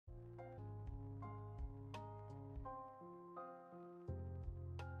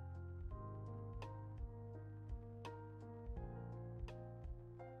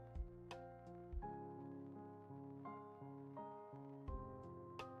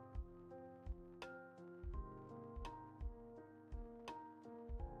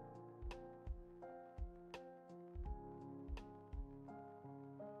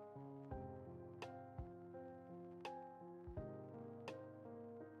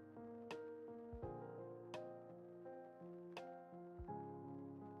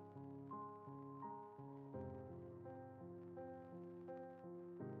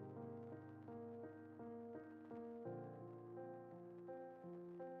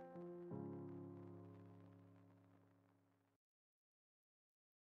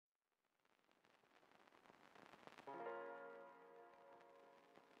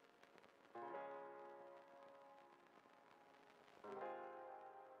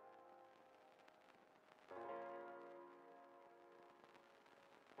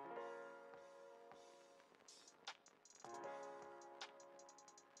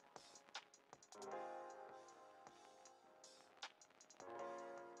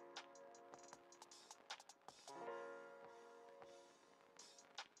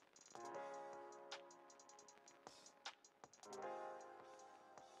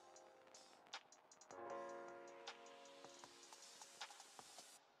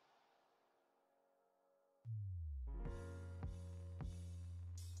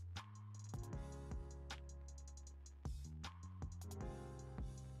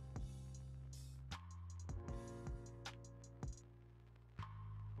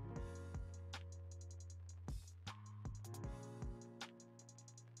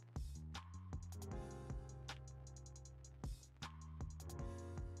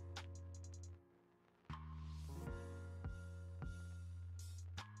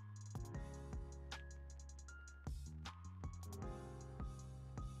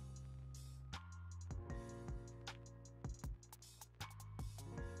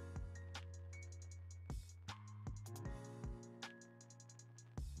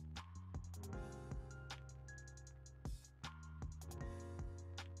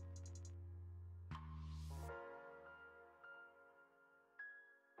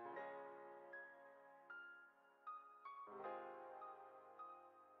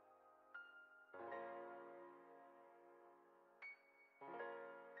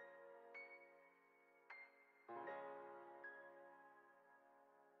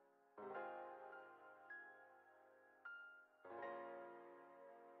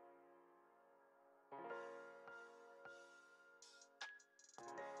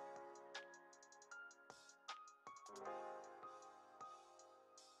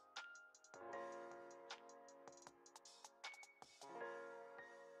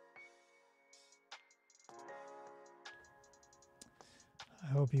I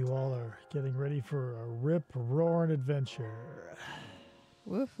hope you all are getting ready for a rip-roaring adventure.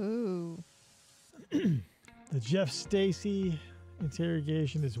 Woohoo. The Jeff Stacy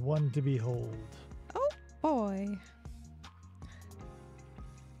interrogation is one to behold. Oh, boy.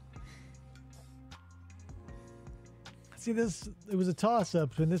 See, it was a toss-up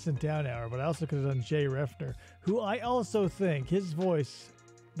between this and Down Hour, but I also could have done Jay Refner, who I also think his voice,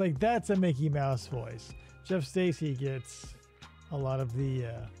 like, that's a Mickey Mouse voice. Jeff Stacy gets a lot of the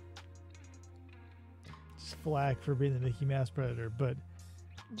flack for being the Mickey Mouse Predator, but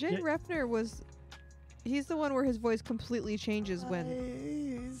Jay Refner he's the one where his voice completely changes when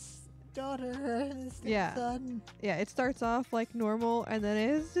his daughter and his son. Yeah, it starts off like normal and then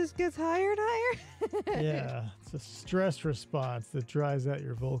it just gets higher and higher. Yeah, it's a stress response that dries out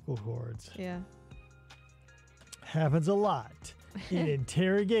your vocal cords. Yeah. Happens a lot in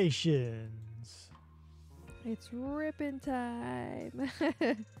interrogations. It's ripping time.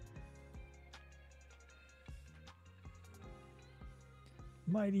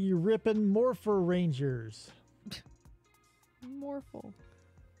 Mighty rippin' Morpher Rangers. Morphle.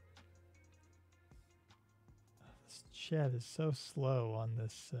 This chat is so slow on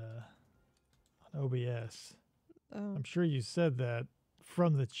this on OBS. Oh. I'm sure you said that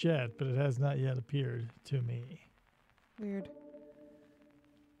from the chat, but it has not yet appeared to me. Weird.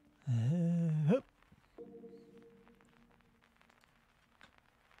 Hup.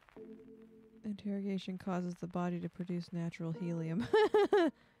 Interrogation causes the body to produce natural helium.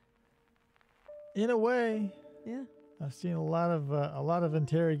 In a way, Yeah. I've seen a lot of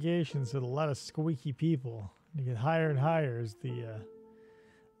interrogations with a lot of squeaky people. You get higher and higher as the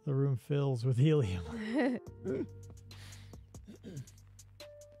room fills with helium.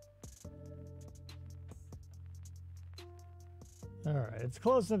 All right, it's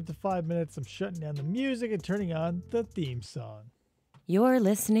close enough to 5 minutes. I'm shutting down the music and turning on the theme song. You're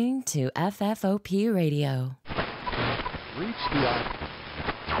listening to FFOP Radio. Reach the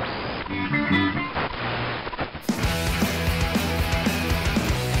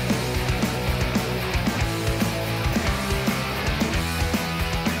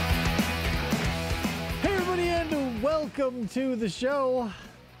Hey everybody, and welcome to the show.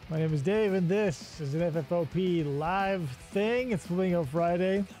 My name is Dave, and this is an FFOP live thing. It's Flamingo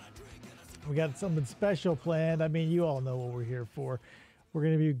Friday. We got something special planned. I mean, you all know what we're here for. We're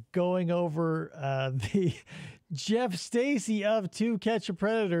going to be going over the Jeff Stacy of To Catch a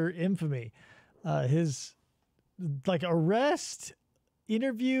Predator infamy. His arrest,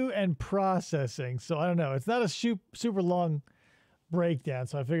 interview, and processing. So I don't know. It's not a super long breakdown,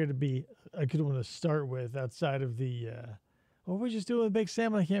 so I figured it'd be a good one to start with outside of the... what were we just doing with Big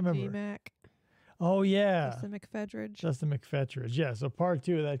Sam? I can't remember. G-Mac. Oh, yeah. Justin McFetridge. Yeah, so part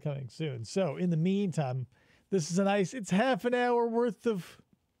 2 of that coming soon. So in the meantime, this is it's half an hour worth of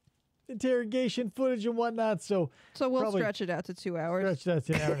interrogation footage and whatnot. So we'll stretch it out to 2 hours. Stretch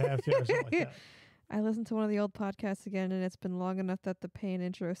that to an hour and a half, 2 hours, something like that. I listened to one of the old podcasts again, and it's been long enough that the pain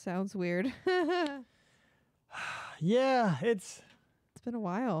intro sounds weird. Yeah, it's been a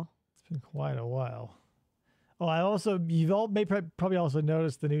while. It's been quite a while. Oh, you've all probably also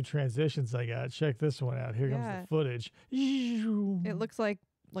noticed the new transitions I got. Check this one out. Here comes the footage. It looks like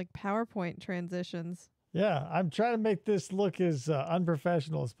PowerPoint transitions. Yeah, I'm trying to make this look as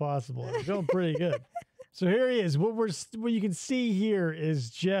unprofessional as possible. It's going pretty good. So here he is. What you can see here is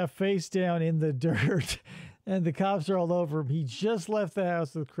Jeff face down in the dirt, and the cops are all over him. He just left the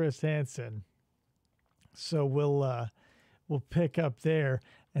house with Chris Hansen. So we'll pick up there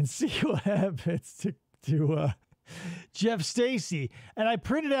and see what happens to Jeff Stacy. And I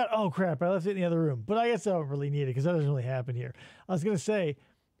printed out, oh crap, I left it in the other room, but I guess I don't really need it because that doesn't really happen here. I was going to say,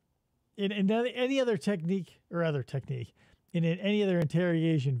 in any other technique, in any other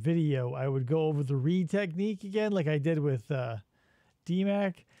interrogation video, I would go over the read technique again, like I did with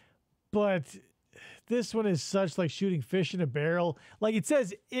DMAC, but this one is such like shooting fish in a barrel. Like it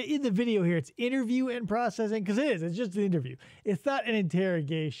says in the video here, it's interview and processing, because it's just an interview. It's not an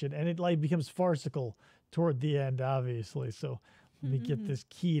interrogation, and it like becomes farcical toward the end, obviously. So let me get this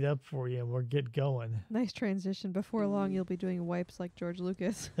keyed up for you, and we'll get going. Nice transition. Before long, you'll be doing wipes like George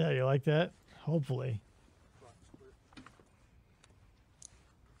Lucas. Yeah, you like that? Hopefully.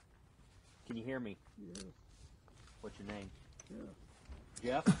 Can you hear me? Yeah. What's your name?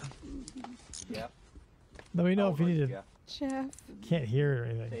 Yeah. Jeff? Jeff? Let me know if you need Jeff? Jeff. Can't hear it or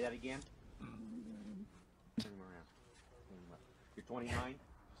anything. Say that again. Turn him around. You're 29?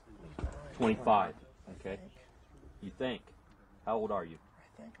 25. Okay. You think? How old are you?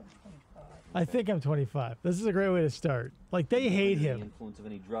 I think I'm 25. This is a great way to start. Like, they hate Under the him. influence of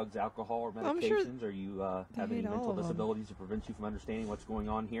any drugs, alcohol, or I'm sure medications? Or you have any hate all mental of them. disabilities that prevent you from understanding what's going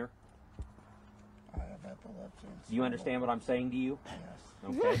on here? I have epilepsy. Do you understand what I'm saying to you?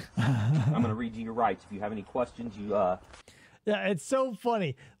 Yes. Okay. I'm going to read you your rights. If you have any questions, you Yeah, it's so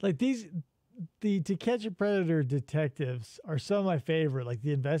funny. Like, the To Catch a Predator detectives are some of my favorite. Like,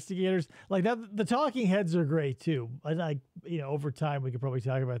 the investigators. Like, that, the talking heads are great, too. And over time, we could probably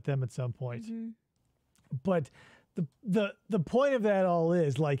talk about them at some point. Mm-hmm. But the point of that all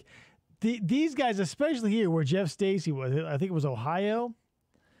is, like, these guys, especially here where Jeff Stacy was, I think it was Ohio,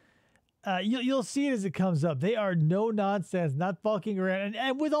 you'll see it as it comes up. They are no nonsense, not fucking around.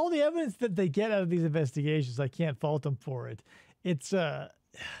 And with all the evidence that they get out of these investigations, I can't fault them for it. It's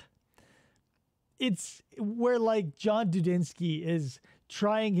where, like, John Dudinsky is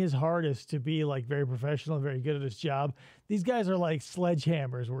trying his hardest to be, like, very professional and very good at his job. These guys are like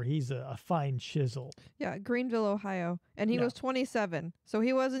sledgehammers where he's a fine chisel. Yeah, Greenville, Ohio. And he Yeah. was 27, so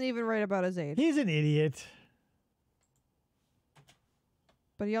he wasn't even right about his age. He's an idiot.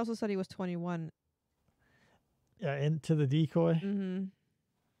 But he also said he was 21. Into the decoy. Mm-hmm.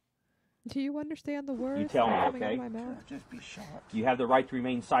 Do you understand the words tell that me, are coming out okay? of my mouth? Just be shot. you have the right to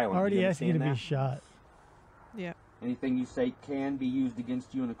remain silent. Already Do you asking you to understand be that? shot. Yeah, Anything you say can be used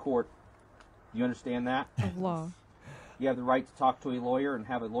against you in a court. Do you understand that? of law. You have the right to talk to a lawyer and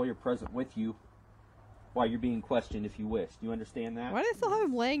have a lawyer present with you while you're being questioned if you wish. Do you understand that? Why do they still have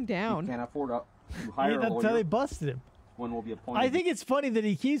him laying You down? can't afford to hire a That's how lawyer. they busted him. One will be appointed. I think it's funny that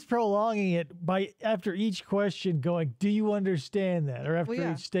he keeps prolonging it by after each question going, "Do you understand that?" Or after Well,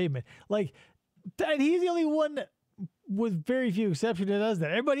 yeah. each statement. Like, and he's the only one with very few exceptions that does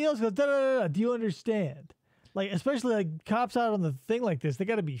that. Everybody else goes, "Da da da da." Do you understand? Like, especially like cops out on the thing like this, they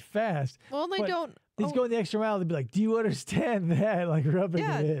got to be fast. Well, and they But don't. He's going the extra mile to be like, "Do you understand that?" Like rubbing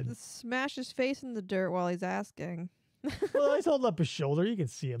Yeah, it in. smash his face in the dirt while he's asking. Well, he's holding up his shoulder. You can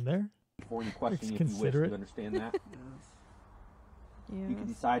see him there. before any questioning It's if you wish. Do considerate. you understand that? Yeah. You can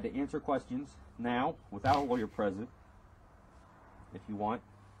decide to answer questions now without a lawyer present if you want.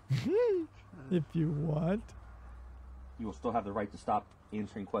 If you want. You will still have the right to stop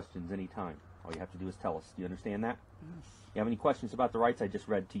answering questions anytime. All you have to do is tell us. Do you understand that? You have any questions about the rights I just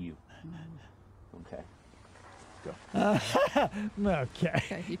read to you? Okay. Okay.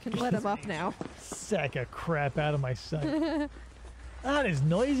 Okay, you can let him up now. Sack of crap out of my sight. Ah, his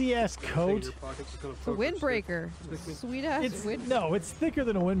noisy ass coat. It's a windbreaker. Sweet ass It's wind. no, it's thicker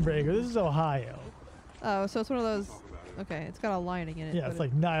than a windbreaker. This is Ohio. Oh, so it's one of those. Okay, it's got a lining in it. Yeah, but it's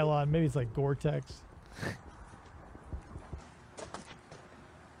like nylon. Maybe it's like Gore-Tex.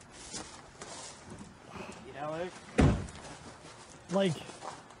 Like,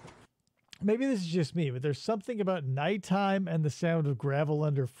 maybe this is just me, but there's something about nighttime and the sound of gravel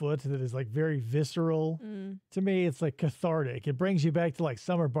underfoot that is like very visceral to me. It's like cathartic. It brings you back to like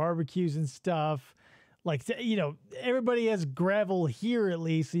summer barbecues and stuff. Like, you know, everybody has gravel here at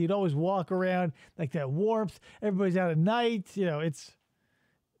least, so you'd always walk around like that warmth. Everybody's out at night, you know. It's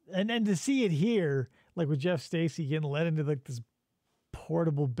and to see it here, like with Jeff Stacy getting led into like this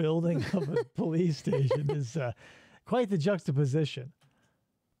portable building of a police station, is quite the juxtaposition.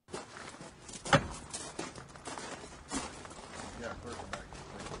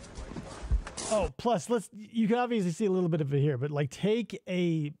 Oh, plus you can obviously see a little bit of it here, but like take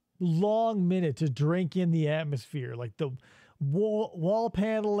a long minute to drink in the atmosphere, like the wall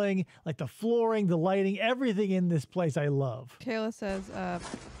paneling, like the flooring, the lighting, everything in this place I love. Kayla says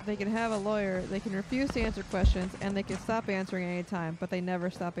they can have a lawyer, they can refuse to answer questions, and they can stop answering anytime, but they never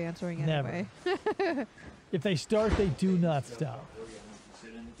stop answering Never. anyway. If they start, they do not stop.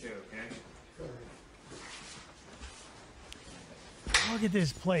 Look at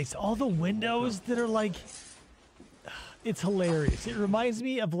this place. All the windows that are like, it's hilarious. It reminds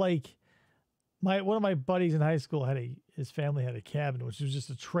me of like one of my buddies in high school his family had a cabin, which was just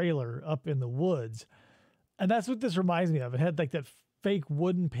a trailer up in the woods. And that's what this reminds me of. It had like that fake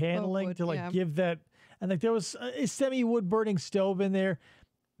wooden paneling wood, to like yeah. give that, and like there was a semi-wood burning stove in there,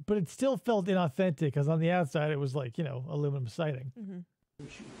 but it still felt inauthentic because on the outside it was like, you know, aluminum siding. Mm-hmm.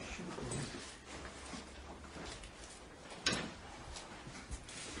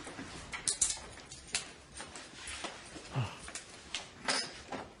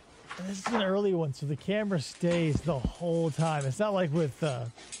 And this is an early one, so the camera stays the whole time. It's not like with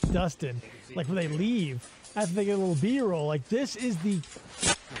Dustin, like when they leave, after they get a little B-roll, like this is the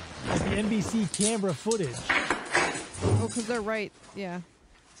NBC camera footage. Oh, because they're right. Yeah.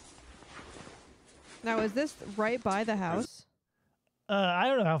 Now, is this right by the house? I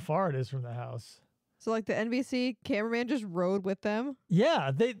don't know how far it is from the house. So like the NBC cameraman just rode with them?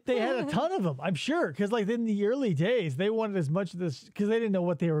 Yeah, they had a ton of them, I'm sure. Because like in the early days, they wanted as much of this because they didn't know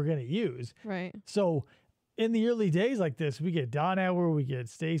what they were going to use. Right. So in the early days like this, we get Donauer, we get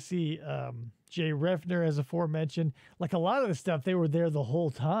Stacy, Jay Refner, as aforementioned. Like a lot of the stuff, they were there the whole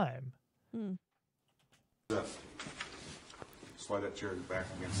time. Slide that chair back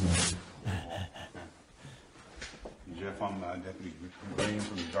against the wall. Jeff, I'm Deputy Green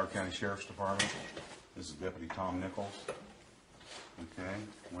from the Dark County Sheriff's Department. This is Deputy Tom Nichols. Okay, I'm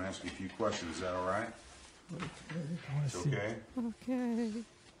going to ask you a few questions. Is that all right? It's okay? Okay.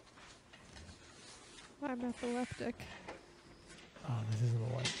 I'm epileptic. Oh, this isn't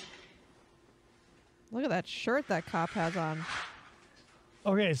the one. Look at that shirt that cop has on.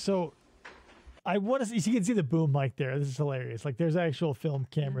 Okay, so I want to see, you can see the boom mic there. This is hilarious. Like there's actual film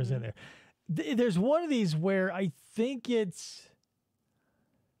cameras in there. There's one of these where I think it's,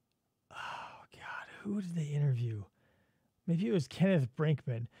 oh God, who did they interview? Maybe it was Kenneth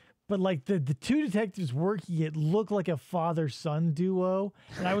Brinkman. But like the two detectives working it looked like a father-son duo.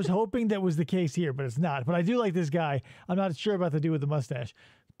 And I was hoping that was the case here, but it's not. But I do like this guy. I'm not sure about the dude with the mustache.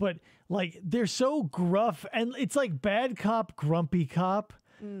 But like they're so gruff, and it's like bad cop, grumpy cop.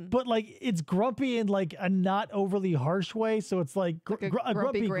 But like it's grumpy in like a not overly harsh way, so it's like a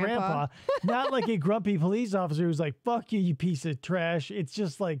grumpy grandpa, not like a grumpy police officer who's like "fuck you, you piece of trash." It's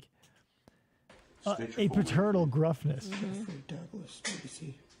just like a paternal gruffness. Jeffrey Douglas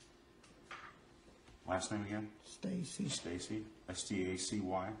Stacy. Last name again? Stacy. Stacy.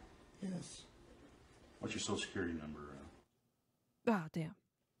 S-T-A-C-Y. Yes. What's your social security number? Oh, damn.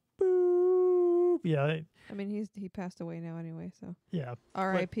 Boop. Yeah, I mean, he passed away now anyway, so. yeah.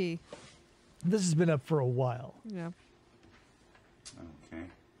 R.I.P. This has been up for a while. Yeah. Okay.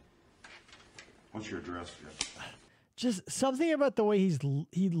 What's your address, Jeff? Just something about the way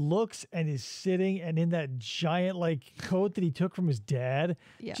he looks and is sitting and in that giant like coat that he took from his dad.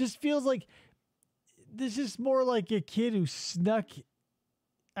 Yeah. Just feels like this is more like a kid who snuck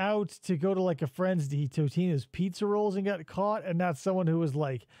out to go to like a friend's to eat Totino's pizza rolls and got caught, and not someone who was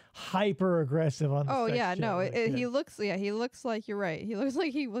like hyper aggressive on the Oh sex yeah, chat no, like he this. looks like, you're right. He looks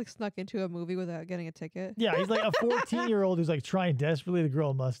like he snuck into a movie without getting a ticket. Yeah, he's like a 14-year-old who's like trying desperately to grow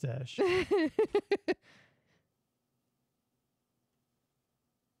a mustache.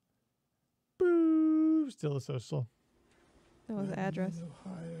 Boo! Still a social. That was the address.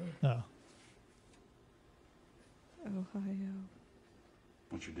 Ohio. Oh. Ohio.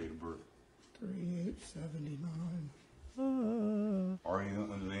 What's your date of birth? 3879. Are you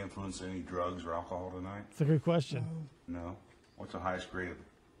under the influence of any drugs or alcohol tonight? It's a good question. No. What's the highest grade of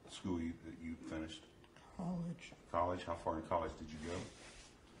school that you finished? College. College? How far in college did you go?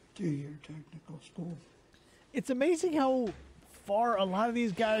 2-year technical school. It's amazing how far a lot of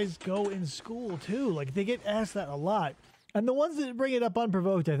these guys go in school too. Like they get asked that a lot. And the ones that bring it up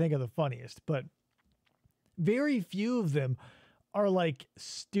unprovoked, I think, are the funniest. But very few of them are like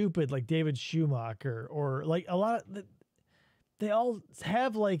stupid, like David Schumacher, or like a lot of they all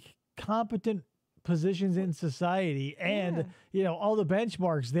have like competent positions in society and you know all the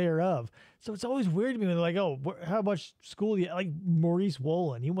benchmarks thereof. So it's always weird to me when they're like, oh, how much school do you, like Maurice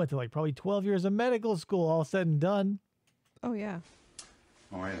Wolin, he went to like probably 12 years of medical school, all said and done. Oh yeah.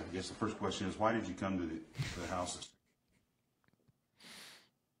 All right, I guess the first question is, why did you come to the house?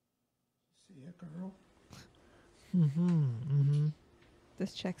 See a girl.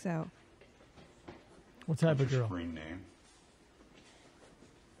 This checks out. What type of girl? Screen name.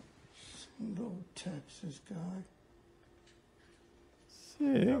 Single Texas guy.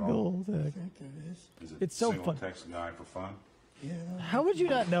 Single I Tex. think that is. Is it It's so single fun. text guy for fun? Yeah. How would you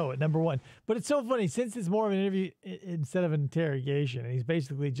not know it, number one? But it's so funny, since it's more of an interview instead of an interrogation, and he's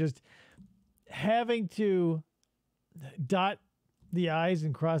basically just having to dot the I's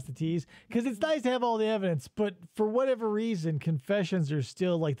and cross the T's, because it's nice to have all the evidence, but for whatever reason, confessions are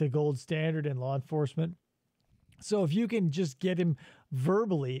still like the gold standard in law enforcement. So if you can just get him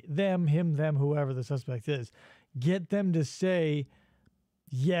verbally, them, him, them, whoever the suspect is, get them to say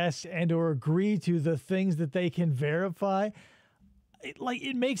yes and or agree to the things that they can verify,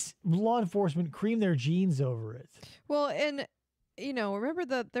 it makes law enforcement cream their jeans over it. Well, and you know, remember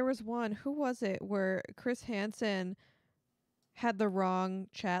that there was one, who was it, where Chris Hansen had the wrong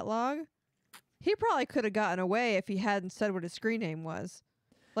chat log? He probably could have gotten away if he hadn't said what his screen name was.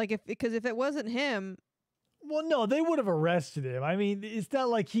 Like because if it wasn't him. Well, no, they would have arrested him. I mean, it's not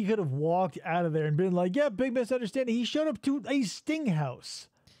like he could have walked out of there and been like, yeah, big misunderstanding. He showed up to a sting house.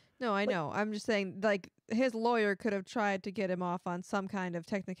 No, I know. I'm just saying, like, his lawyer could have tried to get him off on some kind of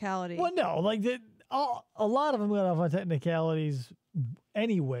technicality. Well, no, like a lot of them got off on technicalities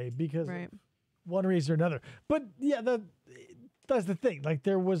anyway because Right. one reason or another. But yeah, that's the thing. Like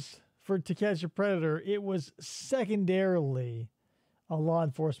there was, for To Catch a Predator, it was secondarily a law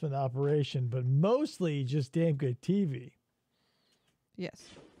enforcement operation, but mostly just damn good TV. Yes.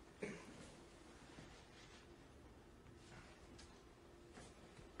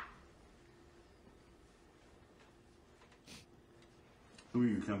 Who are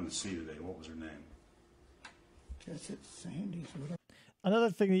you coming to see today? What was her name? Guess it's Sandy's. What Another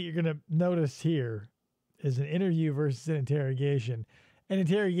thing that you're going to notice here is an interview versus an interrogation. An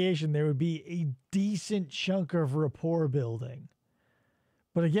interrogation, there would be a decent chunk of rapport building.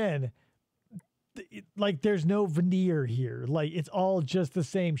 But again, like there's no veneer here. Like it's all just the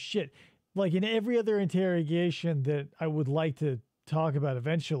same shit. Like in every other interrogation that I would like to talk about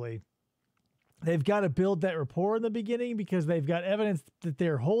eventually, they've got to build that rapport in the beginning because they've got evidence that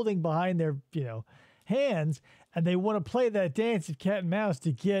they're holding behind their, hands, and they want to play that dance of cat and mouse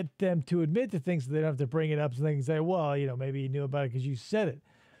to get them to admit to things so they don't have to bring it up so they can say, well, maybe you knew about it because you said it.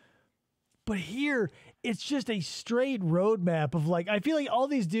 But here, it's just a straight roadmap of I feel like all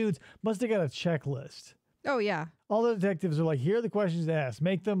these dudes must have got a checklist. Oh, yeah. All the detectives are like, here are the questions to ask.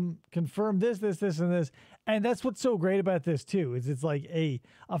 Make them confirm this, and this. And that's what's so great about this, too, is it's like a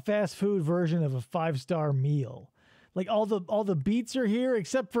fast food version of a 5-star meal. Like all the beats are here,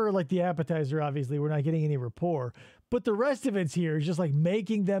 except for the appetizer, obviously. We're not getting any rapport. But the rest of it's here is just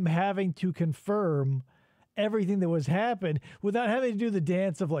making them having to confirm everything that was happened without having to do the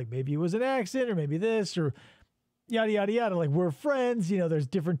dance of maybe it was an accident or maybe this or yada, yada, yada. We're friends, there's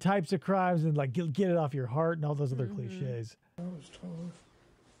different types of crimes and get it off your heart and all those other cliches. I was told.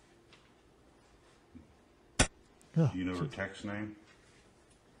 Oh, Do you know her text name?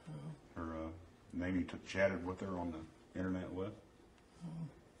 Her name you chatted with her on the internet with?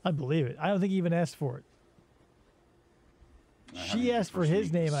 I believe it. I don't think he even asked for it. She asked for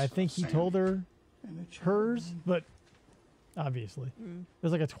his name. I think he told her hers, but obviously. It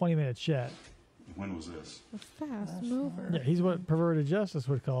was like a 20-minute chat. When was this? A fast mover. Yeah, he's what perverted justice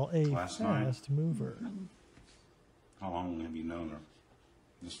would call a Last night. fast mover. How long have you known her?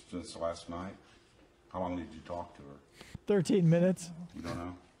 Just since last night? How long did you talk to her? 13 minutes. You don't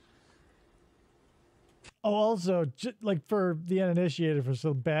know? Oh, also, for the uninitiated, for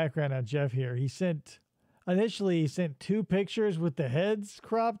some background on Jeff here, initially he sent 2 pictures with the heads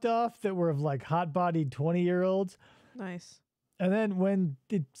cropped off that were of hot-bodied 20-year-olds. Nice. And then when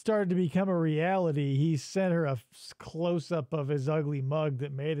it started to become a reality, he sent her a close-up of his ugly mug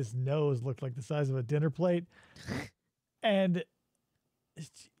that made his nose look like the size of a dinner plate. And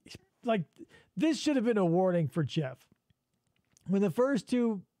this should have been a warning for Jeff. When the first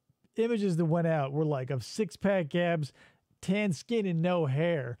 2 images that went out were of 6-pack abs, tan skin, and no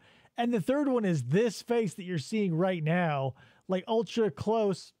hair. And the third one is this face that you're seeing right now, ultra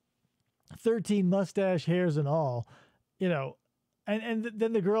close, 13 mustache hairs and all, And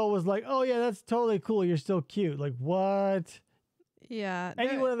then the girl was like, oh, yeah, that's totally cool. You're still cute. What? Yeah.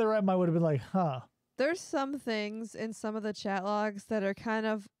 Anyone in the right mind would have been like, huh. There's some things in some of the chat logs that are kind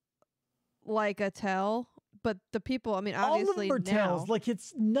of like a tell, but the people, obviously all of them are tells.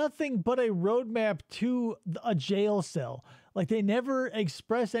 It's nothing but a roadmap to a jail cell. They never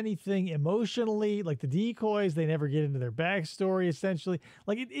express anything emotionally. The decoys, they never get into their backstory, essentially.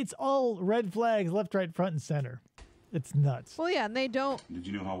 It's all red flags, left, right, front, and center. It's nuts. Well, yeah, and they don't Did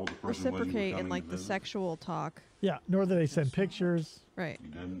you know how old the person was? you were reciprocate in coming to the visit? sexual talk. Yeah, nor do they send pictures. Right. You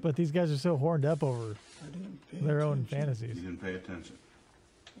didn't? But these guys are so horned up over I didn't pay their own attention. You fantasies. didn't pay attention.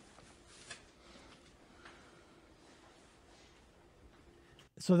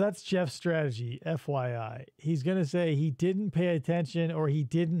 So that's Jeff's strategy, FYI. He's going to say he didn't pay attention or he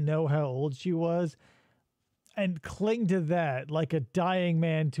didn't know how old she was and cling to that like a dying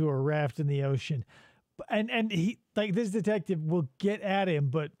man to a raft in the ocean. And he, this detective will get at him,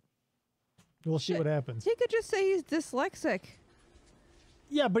 but we'll see what happens. He could just say he's dyslexic.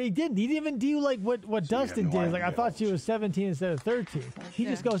 Yeah, but he didn't. He didn't even do what So Dustin you had no did. I idea. thought she was 17 instead of 13. He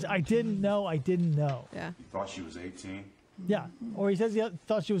just goes, I didn't know. Yeah. You thought she was 18? Yeah. Or he says he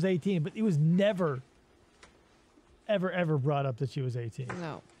thought she was 18, but it was never, ever brought up that she was 18.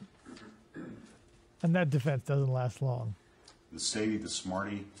 No. And that defense doesn't last long. Did Sadie the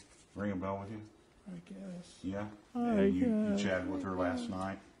Smarty ring a bell with you? I guess. Yeah? I And you guess. chatted with her last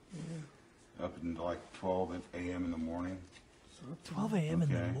night? Yeah. Up until 12 a.m. in the morning? 12 a.m. in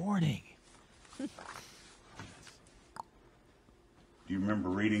the Okay. morning. Do you remember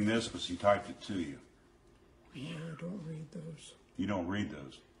reading this? Because he typed it to you. No, I don't read those. You don't read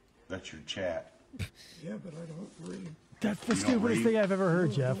those. That's your chat. Yeah, but I don't read. That's the You don't stupidest read? thing I've ever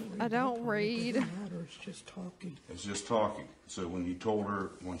heard, Jeff. I don't It read. doesn't matter. It's just talking. It's just talking. So when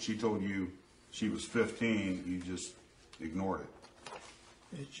she told you she was 15, you just ignored it.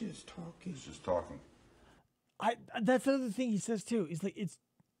 It's just talking. It's just talking. That's another thing he says too. He's like, it's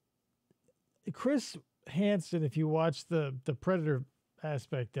Chris Hansen. If you watch the Predator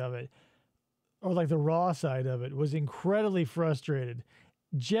aspect of it, or like the raw side of it, was incredibly frustrated.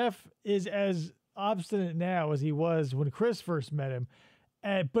 Jeff is as obstinate now as he was when Chris first met him.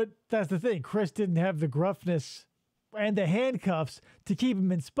 But that's the thing. Chris didn't have the gruffness and the handcuffs to keep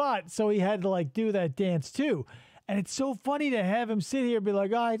him in spot, so he had to like do that dance too. And it's so funny to have him sit here and be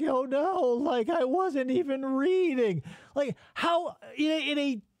like, I don't know, like I wasn't even reading. Like how in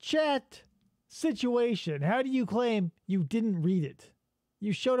a chat situation, how do you claim you didn't read it?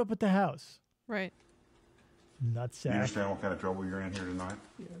 You showed up at the house. Right. Nutsack. You understand what kind of trouble you're in here tonight?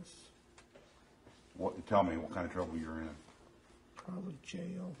 Yes. Tell me what kind of trouble you're in. Probably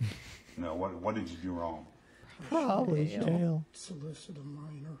jail. No, what did you do wrong? Probably jail. Solicit a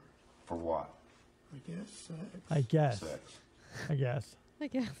minor. For what? I guess sex. I guess. Sex. I guess. I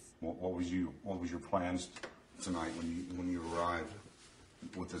guess. What was your plans tonight when you arrived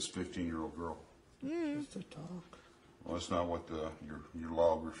with this 15-year-old girl? Just to talk. Well, that's not what your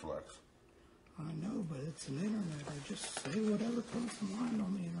log reflects. I know, but it's an internet. I just say whatever comes to mind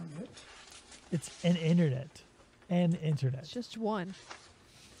on the internet. It's an internet. An internet. It's just one.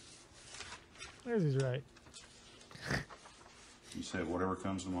 There's he's right. You said whatever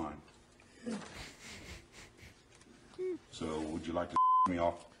comes to mind. Yeah. So would you like to me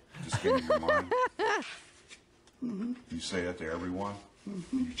off to skin your mind? Mm-hmm. You say that to everyone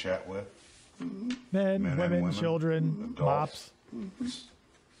you chat with? Mm-hmm. Men, Men and women, women, children, adults. mops.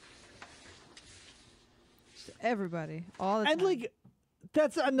 Everybody. All the time. And like,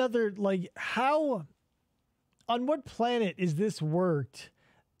 that's another, like, how, on what planet is this worked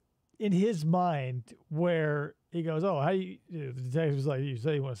in his mind where he goes, oh, how do you, the detective was like, you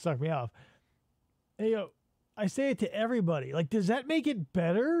say you want to suck me off. And you go, I say it to everybody. Like, does that make it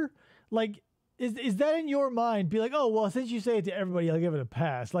better? Like, is that in your mind? Be like, oh, well, since you say it to everybody, I'll give it a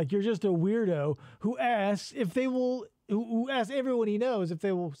pass. Like, you're just a weirdo who asks if they will, who asks everyone he knows if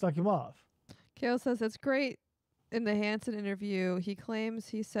they will suck him off. Kale says it's great. In the Hansen interview, he claims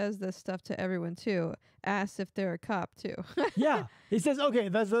he says this stuff to everyone too. Asks if they're a cop too. Yeah, he says, okay,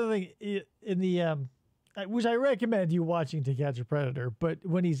 that's the other thing in the which I recommend you watching To Catch a Predator. But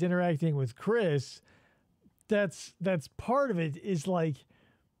when he's interacting with Chris, that's part of it. Is like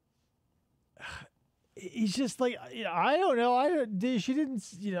he's just like, I don't know. She didn't.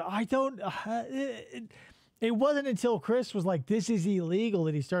 I don't. It wasn't until Chris was like, this is illegal,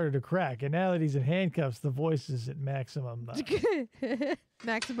 that he started to crack. And now that he's in handcuffs, the voice is at maximum.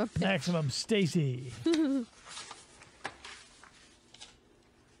 Maximum pitch. Maximum Stacy.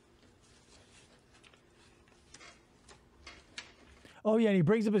 Oh, yeah, and he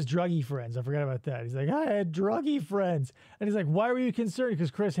brings up his druggy friends. I forgot about that. He's like, I had druggy friends. And he's like, why were you concerned?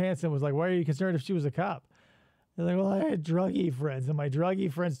 Because Chris Hansen was like, why are you concerned if she was a cop? They're like, well, I had druggy friends. And my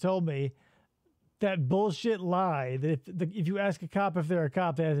druggy friends told me that bullshit lie that if you ask a cop if they're a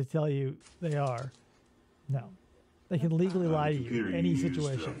cop, they have to tell you they are. No. They can legally lie to you in any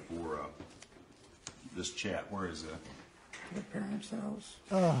situation. For this chat, where is it? Your parents' house.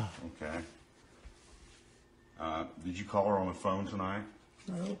 Oh, Okay. Did you call her on the phone tonight?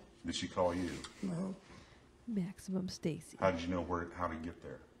 No, Did she call you? no. Maximum Stacy. How did you know how to get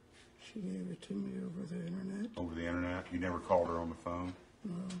there? She gave it to me over the internet. Over the internet? You never called her on the phone?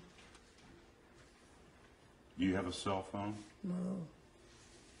 No, Do you have a cell phone? no.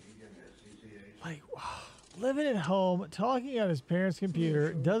 like, living at home, talking on his parents'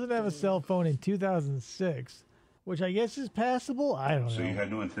 computer, doesn't have a cell phone in 2006, which I guess is passable. I don't know. So you had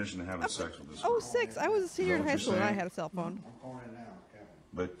no intention of having sex with this Oh, girl? 6. I was a senior in what high you're school and I saying? had a cell phone.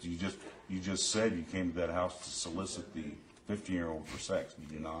 But you just said you came to that house to solicit the 15-year-old for sex.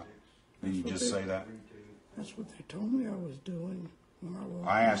 Did you not? Did you just say that? That's what they told me I was doing when I walked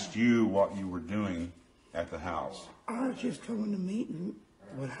I in. asked you what you were doing at the house. I was just coming to meet, and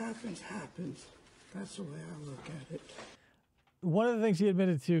what happens, happens. That's the way I look at it. One of the things he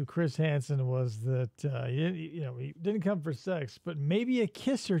admitted to Chris Hansen was that he didn't come for sex, but maybe a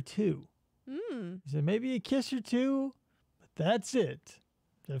kiss or two. He said maybe a kiss or two, but that's it.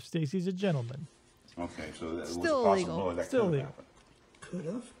 Jeff Stacy's a gentleman. Okay, so that was a Still possibility illegal. that Still could have illegal. happened. Could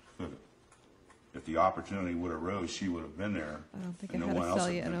have. Could have. If the opportunity would have arose, she would have been there. I don't think and I no had one to else sell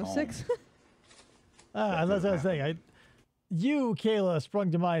had you been in home. 06. That's what I was saying. You, Kayla,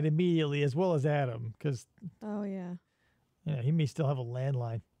 sprung to mind immediately, as well as Adam, because Oh, yeah. he may still have a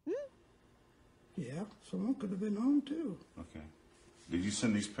landline. Yeah, someone could have been home too. Okay. Did you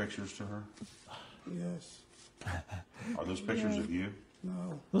send these pictures to her? Yes. Are those pictures of you?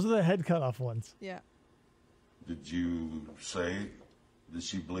 No. Those are the head cut off ones. Yeah. Did you say, did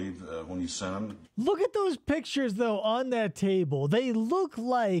she believe when you sent them? Look at those pictures, though, on that table. They look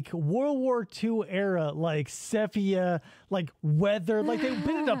like World War II era, like sepia, like weather, like they've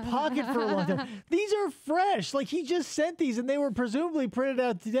been in a pocket for a long time. These are fresh. Like, he just sent these, and they were presumably printed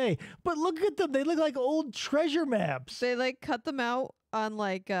out today. But look at them. They look like old treasure maps. They like cut them out on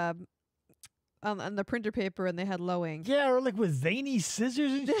like on the printer paper, and they had low ink. Yeah, or like with zany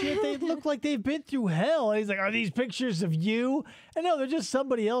scissors and shit. They look like they've been through hell. And he's like, are these pictures of you? And no, they're just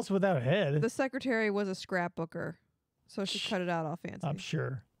somebody else without a head. The secretary was a scrapbooker, so she cut it out all fancy. I'm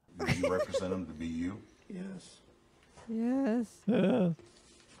sure. Did you represent them to be you? Yes. Yes.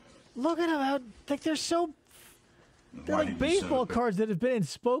 Look at them out. Like, they're so... They're Why like did you send baseball it back? cards that have been in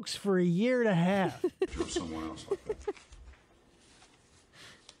spokes for a year and a half. Or someone else like that?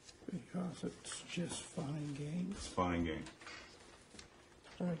 Because it's just fun and games. It's fun and game.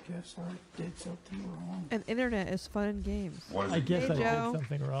 I guess I did something wrong. And internet is fun and games. What is I it? guess Hey, I Joe. did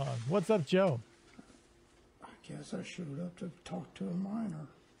something wrong. What's up, Joe? I guess I showed up to talk to a minor.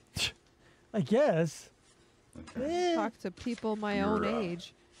 I guess. Okay. Talk to people my You're, own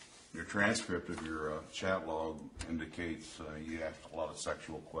age. Your transcript of your chat log indicates you asked a lot of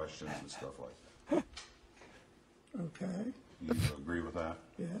sexual questions and stuff like that. Okay. You agree with that?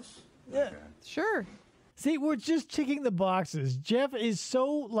 Yes. Yeah. Okay. Sure. See, we're just ticking the boxes. Jeff is so,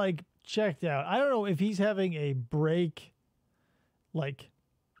 like, checked out. I don't know if he's having a breakdown,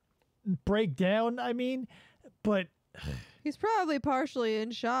 I mean, but... He's probably partially in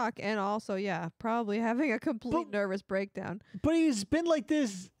shock and also, yeah, probably having a complete nervous breakdown. But he's been like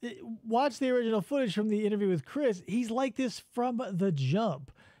this. Watch the original footage from the interview with Chris. He's like this from the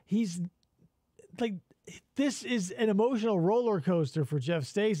jump. He's like, this is an emotional roller coaster for Jeff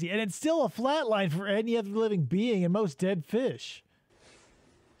Stacy, and it's still a flat line for any other living being and most dead fish.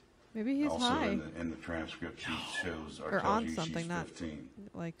 Maybe he's Also, high. in the transcript, she shows Or tells on you something, she's not 15.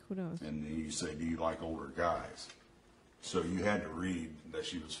 like, who knows? And then you say, do you like older guys? So you had to read that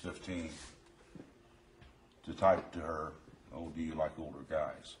she was 15 to type to her, oh, do you like older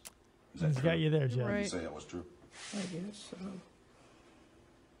guys? Is that He's true? got you there, Jeff. Right. Did you say that was true? I guess so.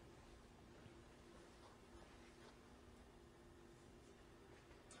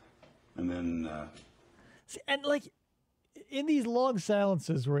 And then, See, and like in these long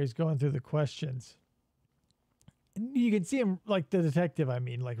silences where he's going through the questions, you can see him, like the detective, I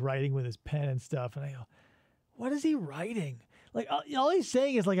mean, like writing with his pen and stuff. And I go, what is he writing? Like all he's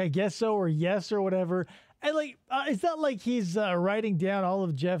saying is like, I guess so, or yes, or whatever. And like, it's not like he's writing down all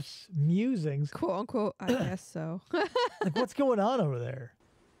of Jeff's musings. Quote unquote, I guess so. Like, what's going on over there?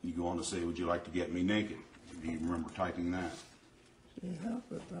 you go on to say, would you like to get me naked? Do you remember typing that? Yeah,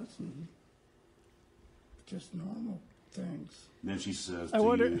 but that's just normal things. Then she says I to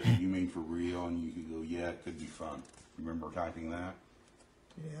wonder- you, you mean for real? And you can go, yeah, it could be fun. Remember typing that?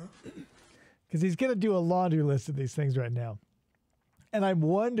 Yeah. Because he's going to do a laundry list of these things right now. And I'm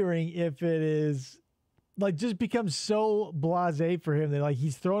wondering if it is like just becomes so blasé for him that like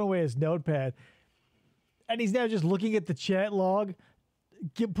he's throwing away his notepad and he's now just looking at the chat log,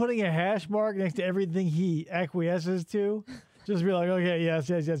 putting a hash mark next to everything he acquiesces to. Just be like, okay,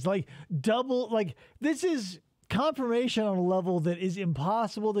 yes. Like double, like this is confirmation on a level that is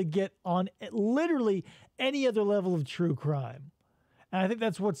impossible to get on literally any other level of true crime. And I think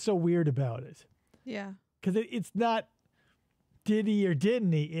that's what's so weird about it. Yeah. Because it's not did he or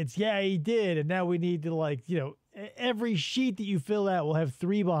didn't he? It's yeah, he did. And now we need to like, every sheet that you fill out will have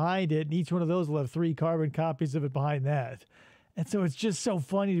 3 behind it. And each one of those will have 3 carbon copies of it behind that. And so it's just so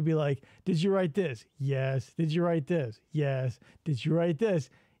funny to be like, did you write this? Yes. Did you write this? Yes. Did you write this?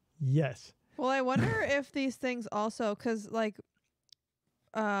 Yes. Well, I wonder if these things also, because like,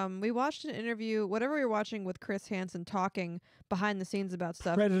 we watched an interview, whatever we were watching with Chris Hansen talking behind the scenes about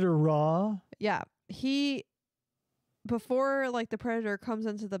stuff. Predator Raw. Yeah. Before like the Predator comes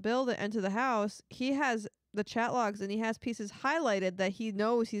into the house, he has the chat logs and he has pieces highlighted that he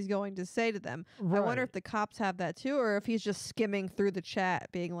knows he's going to say to them. I wonder Right. if the cops have that too, or if he's just skimming through the chat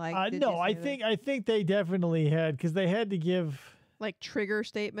being like, "Did No, you I say this?" think they definitely had, because they had to give. Like trigger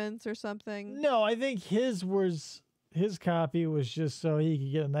statements or something. No, I think his copy was just so he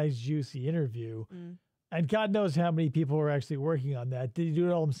could get a nice juicy interview. And God knows how many people were actually working on that. Did he do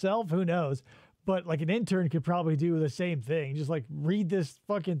it all himself? Who knows? But like an intern could probably do the same thing. Just like read this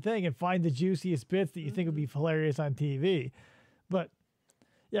fucking thing and find the juiciest bits that you think would be hilarious on TV. But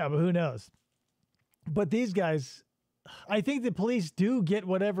yeah, but who knows? But these guys, I think the police do get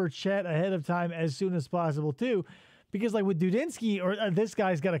whatever chat ahead of time as soon as possible too. Because like with Dudinsky, or this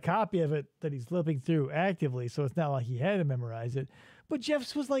guy's got a copy of it that he's flipping through actively, so it's not like he had to memorize it. But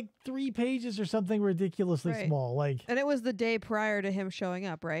Jeff's was like 3 pages or something ridiculously Right. small. Like, And it was the day prior to him showing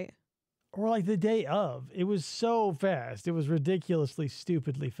up, right? or like the day of. It was so fast. It was ridiculously,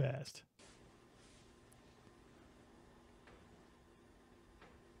 stupidly fast.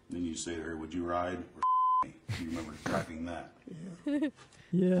 Then you say to her, would you ride or me? You remember typing that.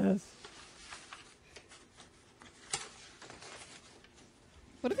 Yes.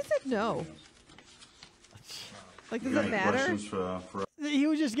 What if he said no? Like, does You got it any matter? questions for He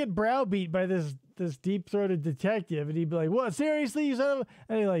would just get browbeat by this deep-throated detective, and he'd be like, "What? Seriously, you son of a..."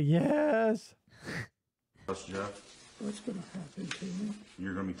 And he's like, "Yes." us, Jeff? What's going to happen to me?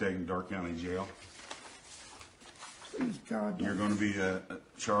 You're going to be taken to Dark County Jail. Please, God, You're going to be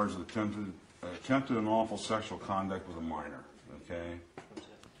charged with attempted unlawful sexual conduct with a minor, okay?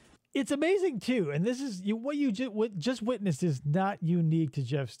 It's amazing too, and this is what you just witnessed is not unique to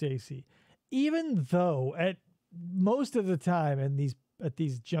Jeff Stacy. Even though at most of the time at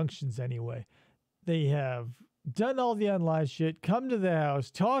these junctions anyway, they have done all the online shit, come to the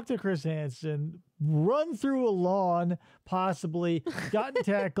house, talk to Chris Hansen, run through a lawn, possibly gotten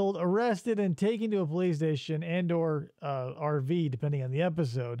tackled, arrested, and taken to a police station and or RV, depending on the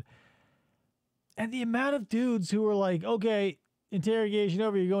episode. And the amount of dudes who are like, okay, interrogation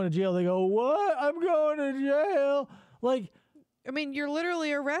over, you're going to jail. They go, what? I'm going to jail. Like, I mean, you're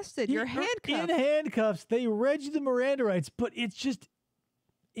literally arrested. You're handcuffed. in handcuffs. They read you the Miranda rights, but it's just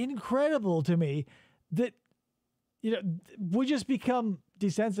incredible to me that, you know, we just become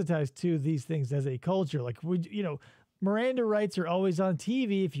desensitized to these things as a culture. Like, Miranda rights are always on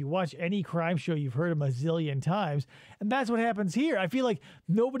TV. If you watch any crime show, you've heard them a zillion times. And that's what happens here. I feel like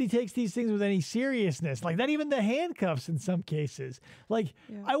nobody takes these things with any seriousness. Like, not even the handcuffs in some cases. Like,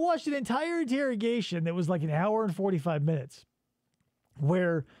 I watched an entire interrogation that was like an hour and 45 minutes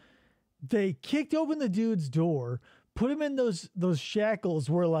where they kicked open the dude's door, put him in those shackles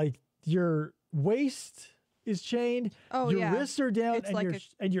where, like, your waist is chained, your wrists are down, It's and like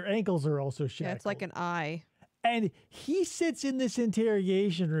your ankles are also shackled. Yeah, it's like an eye. And he sits in this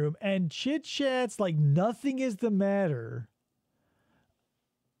interrogation room and chit-chats like nothing is the matter.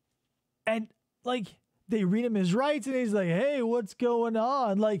 And, like, they read him his rights, and he's like, hey, what's going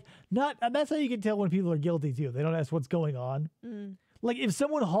on? Like, and that's how you can tell when people are guilty, too. They don't ask what's going on. Like, if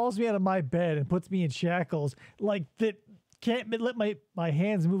someone hauls me out of my bed and puts me in shackles, like, that can't let my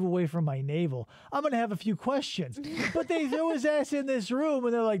hands move away from my navel, I'm going to have a few questions. But they throw his ass in this room,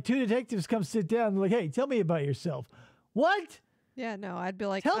 and they're like, 2 detectives come sit down. They're like, hey, tell me about yourself. What? Yeah, no, I'd be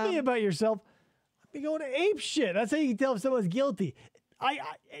like, Tell me about yourself. I'd be going to ape shit. That's how you can tell if someone's guilty.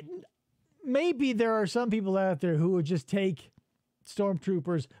 Maybe there are some people out there who would just take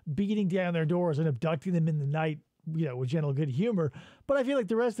stormtroopers beating down their doors and abducting them in the night, with gentle good humor. But I feel like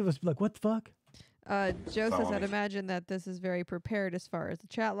the rest of us be like, what the fuck? Joe says, I'd imagine that this is very prepared as far as the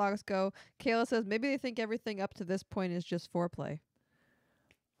chat logs go. Kayla says, maybe they think everything up to this point is just foreplay.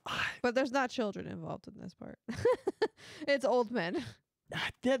 But there's not children involved in this part. It's old men.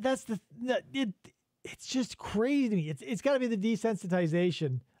 It's just crazy to me. It's got to be the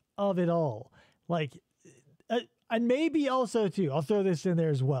desensitization of it all. Like, and maybe also, too, I'll throw this in there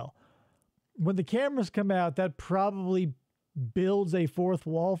as well. When the cameras come out, that probably builds a fourth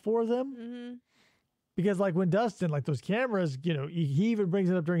wall for them. Mm-hmm. Because, like, when Dustin, like, those cameras, he even brings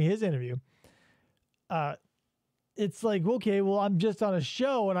it up during his interview. It's like, okay, well, I'm just on a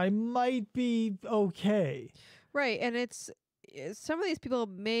show and I might be okay. Right. And some of these people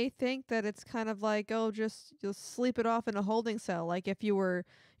may think that it's kind of like, oh, you'll sleep it off in a holding cell. Like if you were,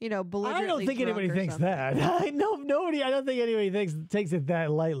 belligerently I don't think anybody thinks something. that. I don't think anybody takes it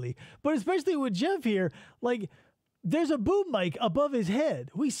that lightly. But especially with Jeff here, like, there's a boom mic above his head.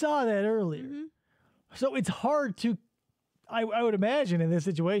 We saw that earlier. Mm-hmm. So it's hard to, I would imagine in this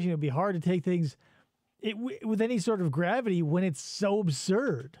situation, it would be hard to take things with any sort of gravity when it's so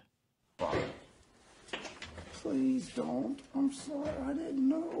absurd. Please don't. I'm sorry. I didn't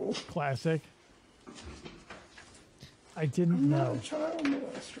know. Classic. I didn't I'm know. not a child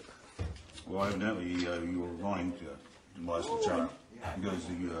molester. Well, evidently, you were going to molest a child because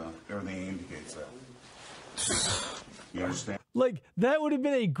everything indicates that. You understand? Like, that would have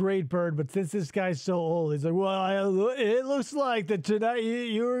been a great bird, but since this guy's so old, he's like, well, it looks like that tonight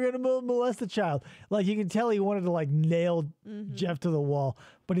you were going to molest a child. Like, you can tell he wanted to, like, nail Jeff to the wall,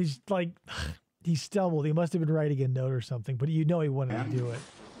 but he's like, he stumbled. He must have been writing a note or something, but he wanted to do it.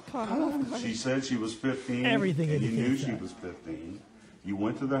 She said she was 15. Everything and you knew indicates she that. was 15. You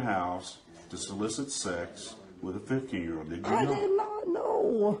went to the house to solicit sex with a 15-year-old. Did you I know? did not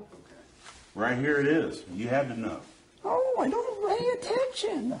know. Right here it is. You had to know. Oh, I don't pay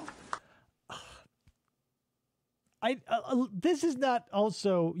attention. this is not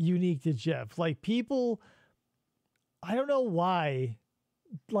also unique to Jeff. Like people, I don't know why,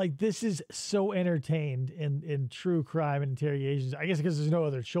 like this is so entertained in true crime and interrogations. I guess because there's no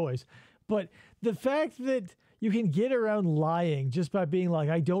other choice. But the fact that you can get around lying just by being like,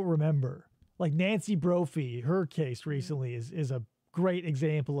 I don't remember. Like Nancy Brophy, her case recently is a great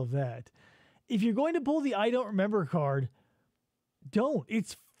example of that. If you're going to pull the I don't remember card, don't.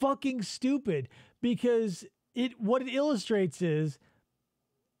 It's fucking stupid because what it illustrates is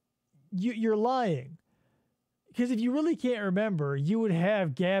you're lying. Because if you really can't remember, you would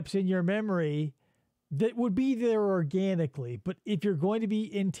have gaps in your memory that would be there organically. But if you're going to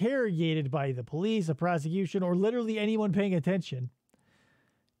be interrogated by the police, a prosecution, or literally anyone paying attention,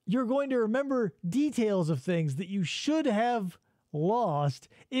 you're going to remember details of things that you should have lost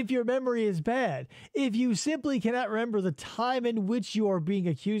if your memory is bad. If you simply cannot remember the time in which you are being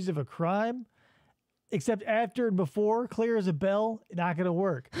accused of a crime, except after and before, clear as a bell, not going to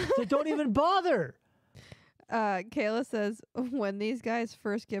work. So don't even bother. Kayla says, when these guys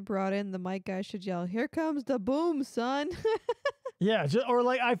first get brought in, the mic guy should yell, "Here comes the boom, son." Yeah, or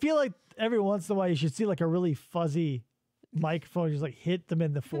like I feel like every once in a while you should see like a really fuzzy microphone just like hit them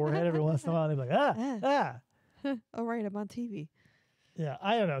in the forehead every once in a while. And they're like, ah. Oh, right, I'm on TV. Yeah,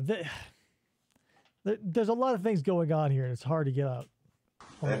 I don't know. There's a lot of things going on here, and it's hard to get out.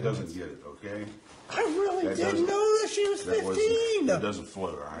 That doesn't get it, okay? I really didn't know that she was 15. That doesn't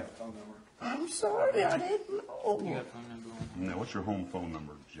float, all right? I'm sorry, I didn't know. Now, what's your home phone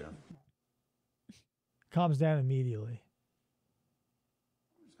number, Jeff? Calms down immediately.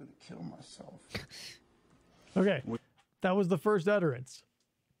 I was going to kill myself. Okay, that was the first utterance.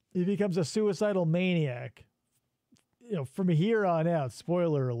 He becomes a suicidal maniac. You know, from here on out,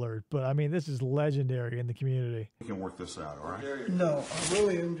 spoiler alert, but I mean, this is legendary in the community. We can work this out, all right? No, I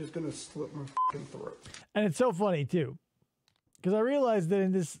really am just going to slit my fucking throat. And it's so funny, too, because I realized that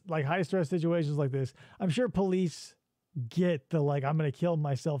in this, like, high-stress situations like this, I'm sure police get the, like, I'm going to kill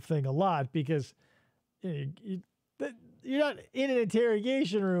myself thing a lot because you're not in an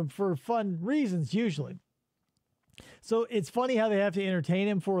interrogation room for fun reasons, usually. So it's funny how they have to entertain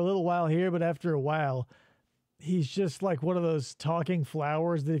him for a little while here, but after a while, he's just like one of those talking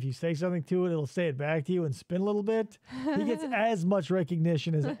flowers that if you say something to it, it'll say it back to you and spin a little bit. He gets as much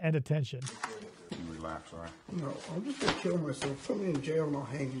recognition and attention. Relax, all right? No, I'm just going to kill myself. Put me in jail and I'll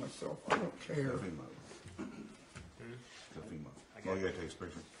hang myself. I don't care. Oh, you got to take his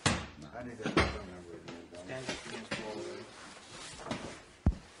picture. I need that phone number. Stand up against the wall.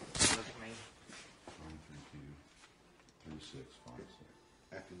 Look at me. 3656.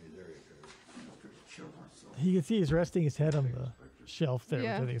 After me, there you go. I'm just going to kill myself. You can see he's resting his head on the shelf there,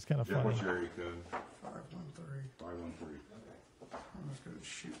 Yeah. which I think is kind of Jeff, funny. what's your area code? 513. 513. I'm just going to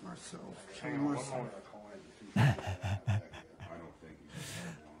shoot myself. Kill Hang on, one myself. more. I don't think he's.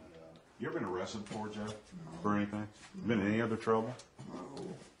 You ever been arrested before, Jeff? For anything? Been in any other trouble?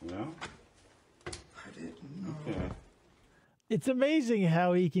 No, No? I didn't know. Okay. It's amazing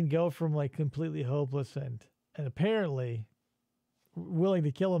how he can go from like completely hopeless and apparently willing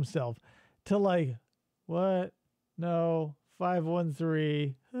to kill himself to like, what? No,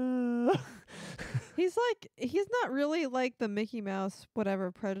 513. He's not really like the Mickey Mouse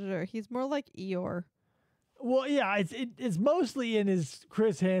whatever predator. He's more like Eeyore. Well, yeah, it's mostly in his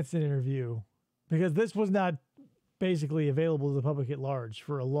Chris Hansen interview because this was not basically available to the public at large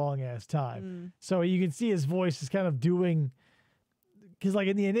for a long ass time. So you can see his voice is kind of doing, because like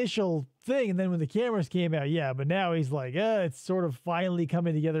in the initial thing, and then when the cameras came out, yeah, but now he's like, it's sort of finally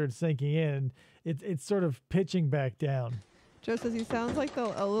coming together and sinking in. It's sort of pitching back down. Joe says he sounds like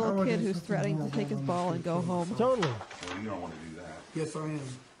a little kid who's threatening to take his ball and go home. Totally. Well, you don't want to do that. Yes, I am.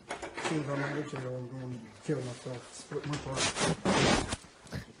 As soon as I'm out of jail, I'm going to kill myself. Split my throat.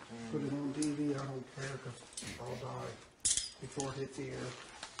 Put it on TV. I don't care because I'll die before it hits the air.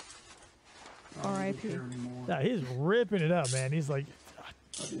 I don't R.I.P. care anymore. Yeah, he's ripping it up, man. He's like,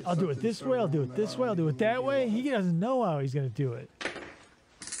 I'll do it this way, I'll do it this way, I'll do it that way. He doesn't know how he's going to do it.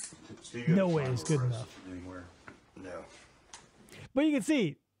 Steve, you No got way time is to good arrest enough. Anywhere? No. But you can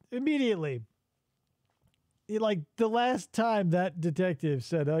see immediately, like the last time that detective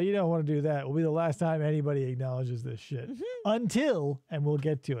said, "Oh, you don't want to do that," will be the last time anybody acknowledges this shit. Until, and we'll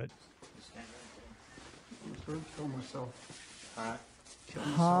get to it. I'm just going to kill myself. All right. Kill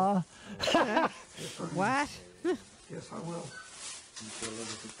myself. Huh? Yes, I am. What? Yes, I will. You feel a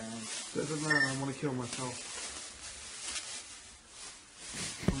little bit down. Doesn't matter. I want to kill myself.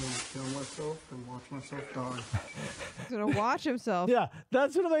 I'm going to kill myself and watch myself die. He's gonna watch himself. Yeah,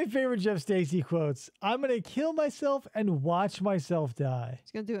 that's one of my favorite Jeff Stacy quotes. I'm going to kill myself and watch myself die.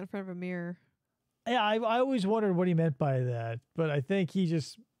 He's gonna do it in front of a mirror. Yeah, I always wondered what he meant by that, but I think he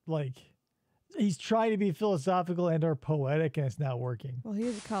just he's trying to be philosophical and or poetic, and it's not working. Well, he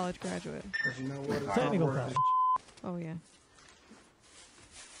is a college graduate. Because you know what? It's Technical not working. college, Oh yeah.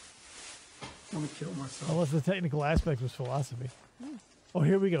 I'm going to kill myself. unless the technical aspect was philosophy. Oh,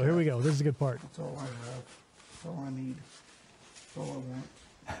 here we go. Here we go. This is a good part. That's all I have. That's all I need. That's all I want.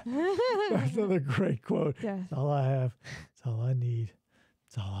 That's another great quote. Yeah. That's all I have. That's all I need.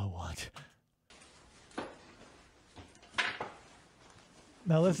 That's all I want.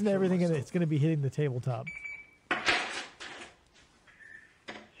 Now listen to everything, and it's going to be hitting the tabletop.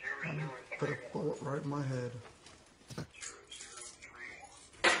 Put a bullet right in my head.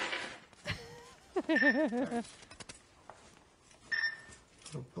 Put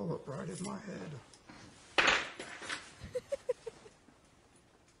a bullet right in my head.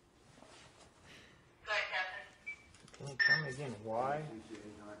 Can you tell me again why?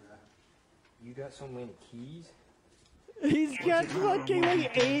 You got so many keys? He's got fucking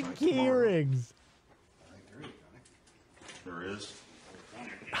 8 key rings. There is.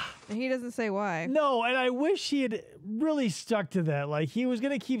 And he doesn't say why. No, and I wish he had really stuck to that. Like, he was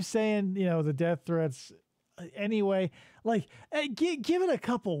going to keep saying, the death threats anyway. Like, give it a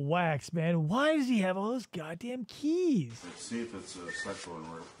couple whacks, man. Why does he have all those goddamn keys? Let's see if it's a sexual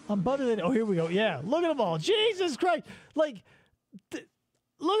enrapment. I'm better than. Oh, here we go. Yeah, look at them all. Jesus Christ! Like, look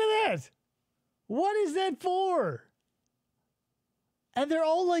at that. What is that for? And they're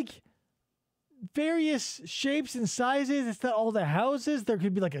all like various shapes and sizes. It's not all the houses. There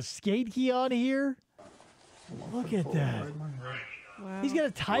could be like a skate key on here. Look at that. Right in my head. Wow. He's got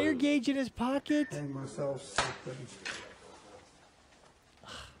a tire gauge in his pocket. Hang myself something.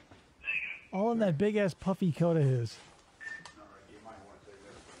 All in that big ass puffy coat of his.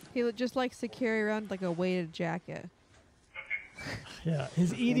 He just likes to carry around like a weighted jacket. Yeah,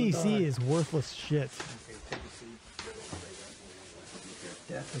 his EDC is worthless shit.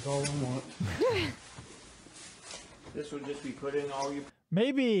 Death is all I want. This would just be put in all your...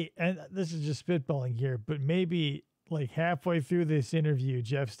 Maybe, and this is just spitballing here, but maybe like halfway through this interview,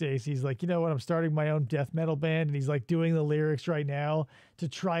 Jeff Stacy's like, you know what, I'm starting my own death metal band, and he's like doing the lyrics right now to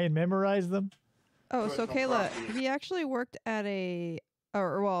try and memorize them. Oh, so Kayla, he actually worked at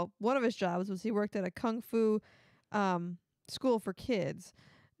one of his jobs was he worked at a kung fu school for kids.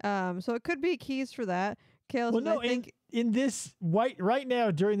 So it could be keys for that. Kayla, Well, no, I think in this right now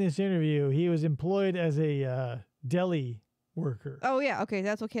during this interview, he was employed as a deli worker. Oh yeah, okay,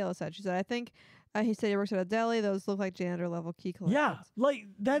 that's what Kayla said. She said, I think he said he works at a deli. Those look like janitor level key collections. Yeah, like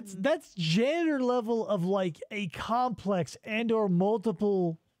that's janitor level of like a complex and or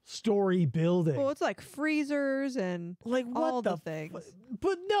multiple story building. Well, it's like freezers and Like what all the the things.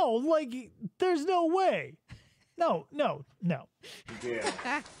 But no, like there's no way. No. Yeah. Okay.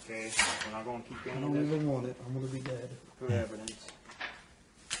 We're not going to keep I going don't with this. even want it. I'm going to be dead. Good evidence.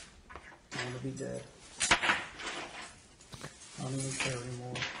 I'm going to be dead. I don't even care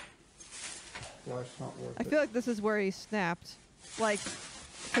anymore. Life's not worth I it. feel like this is where he snapped, like,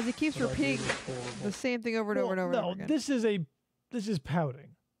 because he keeps What I did repeating was horrible. the same thing over and over and over. No, and over again. this is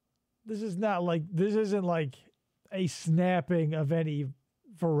pouting. This isn't like a snapping of any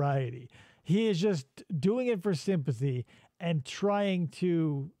variety. He is just doing it for sympathy and trying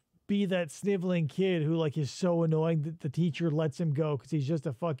to be that sniveling kid who like is so annoying that the teacher lets him go because he's just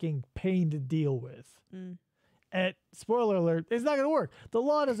a fucking pain to deal with. And spoiler alert, it's not going to work. The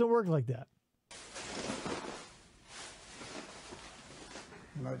law doesn't work like that.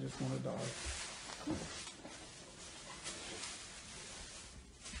 And I just want to die.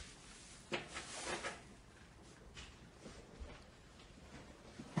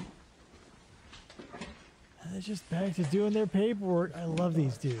 And they're just back to doing their paperwork. I love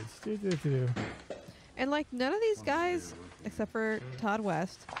these dudes. And like none of these guys, except for Todd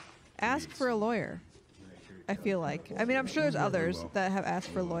West, ask for a lawyer. I feel like. I mean, I'm sure there's others that have asked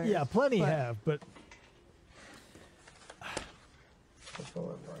for lawyers. Yeah, plenty but have, but That's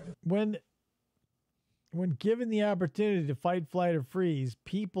all I've tried. when given the opportunity to fight, flight, or freeze,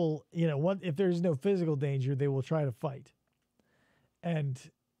 people, if there's no physical danger, they will try to fight. And,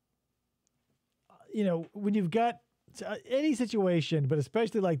 when you've got any situation, but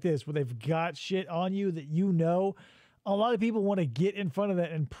especially like this, where they've got shit on you that a lot of people want to get in front of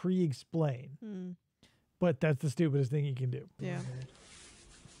that and pre-explain. But that's the stupidest thing you can do. Yeah.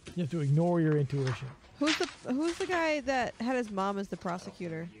 You have to ignore your intuition. Who's the guy that had his mom as the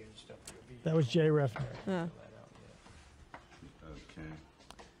prosecutor? That was Jay Refner. Huh. Okay.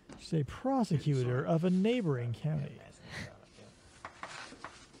 She's a prosecutor of a neighboring county.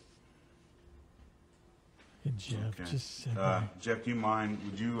 And Jeff Okay. just said that. Jeff, do you mind?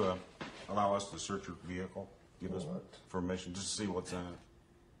 Would you allow us to search your vehicle? Give us What? permission just to see what's in it.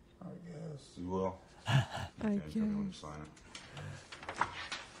 I guess. You will? I Okay, guess. everyone sign it.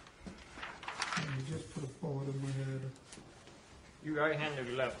 You just put a bullet in my head. You right-handed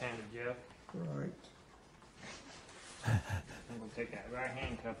or left-handed, Jeff? Right. I'm gonna take that right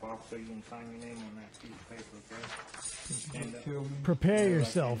handcuff off so you can sign your name on that piece of paper, okay? Stand up. Kill me. Prepare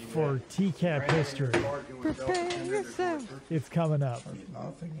yourself for TCAP history. Prepare yourself. It's coming up. There's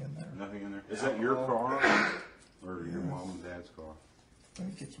nothing in there. Nothing in there? Is that your car or your mom and dad's car? I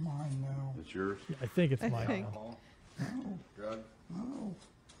think it's mine now. It's yours? I think it's I mine. think. No, Drug? no.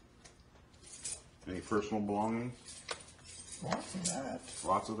 Any personal belongings? Lots of that.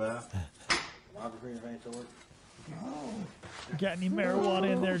 Lots of that? No. Got any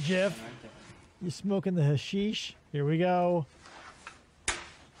marijuana in there, Jeff? You smoking the hashish? Here we go.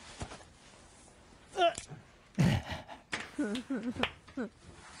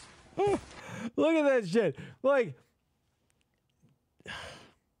 Look at that shit. Like,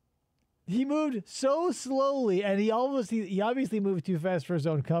 he moved so slowly, and he obviously moved too fast for his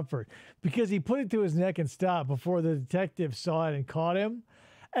own comfort because he put it to his neck and stopped before the detective saw it and caught him.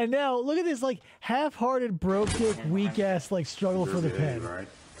 And now look at this, like, half-hearted, broke dick, weak ass, like, struggle for the pen. Right?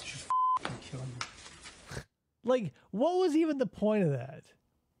 Kill me. Like, what was even the point of that?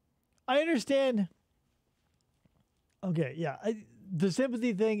 I understand. Okay, yeah, the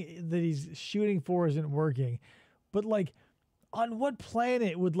sympathy thing that he's shooting for isn't working, but like, on what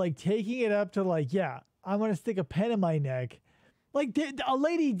planet would like taking it up to like, yeah, I'm gonna stick a pen in my neck? Like, a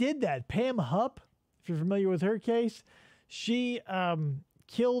lady did that. Pam Hupp, if you're familiar with her case, she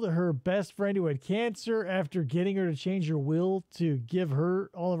killed her best friend who had cancer after getting her to change her will to give her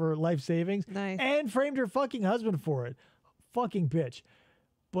all of her life savings. Nice. And framed her fucking husband for it. Fucking bitch.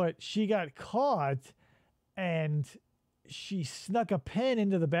 But she got caught and she snuck a pen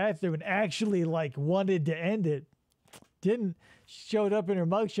into the bathroom and actually like wanted to end it. Didn't. Showed up in her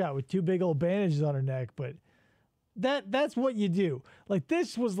mugshot with 2 big old bandages on her neck, but that's what you do. Like,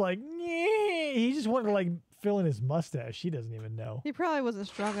 this was like, nyeh. He just wanted to like fill in his mustache. He doesn't even know. He probably wasn't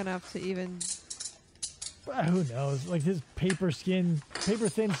strong enough to even. Who knows? Like, his paper thin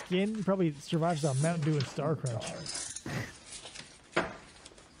skin, he probably survives on Mountain Dew and Star Crunch.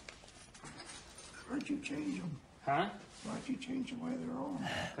 Why'd you change them? Huh? Why'd you change the way they're on?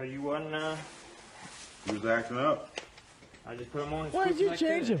 So you wasn't, He was acting up. I just put them on as Why quick did you as I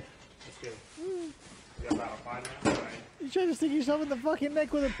change could. him? Let's go. You got about 5 minutes, right? You try to stick yourself in the fucking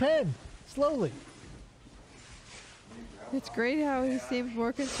neck with a pen. Slowly. It's great how he seems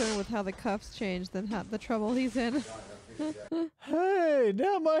more concerned with how the cuffs change than how the trouble he's in. Hey,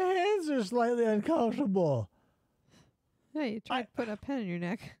 now my hands are slightly uncomfortable. Hey, you tried putting a pen in your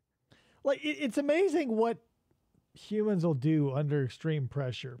neck. Like, it's amazing what humans will do under extreme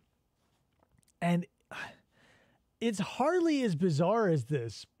pressure. And it's hardly as bizarre as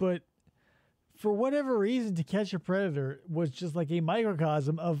this, but for whatever reason, To Catch a Predator was just like a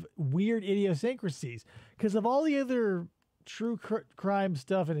microcosm of weird idiosyncrasies. Because of all the other true crime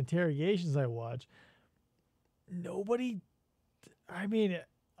stuff and interrogations I watch, nobody, I mean,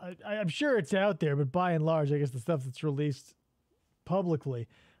 I'm sure it's out there, but by and large, I guess the stuff that's released publicly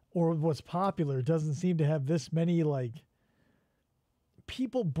or what's popular doesn't seem to have this many, like,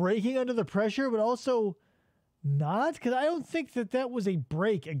 people breaking under the pressure, but also not, because I don't think that was a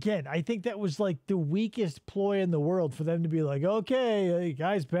break. Again, I think that was like the weakest ploy in the world for them to be like, okay,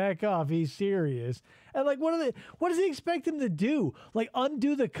 guys, back off, he's serious. And like, what does he expect him to do? Like,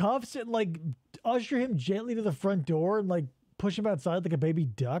 undo the cuffs and like usher him gently to the front door and like push him outside like a baby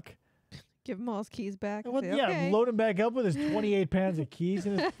duck? Give him all his keys back. And What, say, yeah, okay. load him back up with his 28 pounds of keys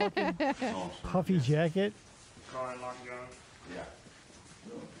in his fucking puffy jacket. Car and lock gun.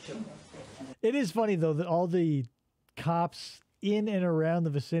 Yeah. It is funny, though, that all the cops in and around the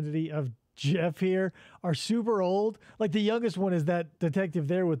vicinity of Jeff here are super old. Like, the youngest one is that detective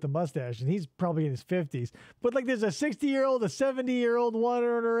there with the mustache, and he's probably in his 50s. But, like, there's a 60-year-old, a 70-year-old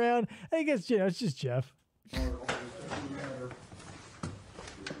wandering around. I guess, you know, it's just Jeff. Doesn't matter.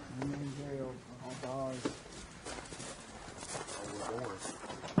 I'm in jail. I'll die.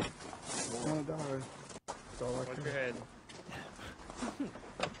 I'm gonna die. That's all I Watch can. your head.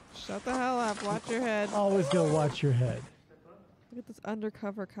 Shut the hell up. Watch your head. Always go watch your head. Look at this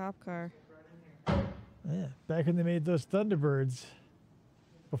undercover cop car. Yeah, back when they made those Thunderbirds.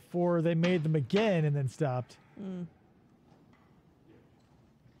 Before they made them again and then stopped.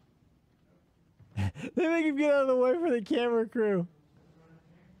 They make him get out of the way for the camera crew.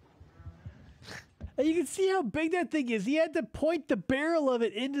 And you can see how big that thing is. He had to point the barrel of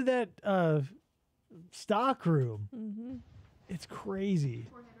it into that stock room. It's crazy.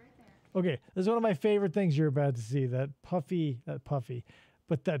 Okay, this is one of my favorite things you're about to see. That puffy,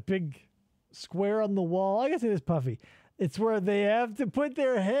 but that big square on the wall. I guess it is puffy. It's where they have to put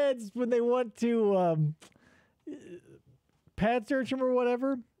their heads when they want to pad search them or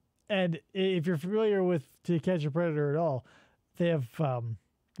whatever. And if you're familiar with To Catch a Predator at all, they have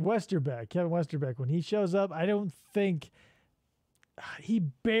Westerbeck, Kevin Westerbeck. When he shows up, I don't think he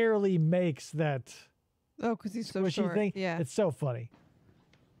barely makes that. Oh, because he's so squishy short. thing. Yeah. It's so funny.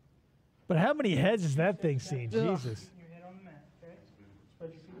 But how many heads has that thing seen? Ugh. Jesus. Your head on the mat, okay? Spread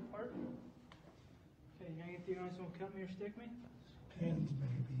your feet apart. Okay, you got anything else you want to cut me or stick me? Pins,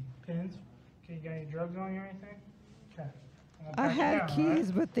 baby. Pins? Okay, you got any drugs on you or anything? Okay. I'm gonna I pat you had down, all right?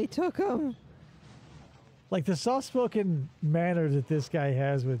 keys, but they took them. Like the soft-spoken manner that this guy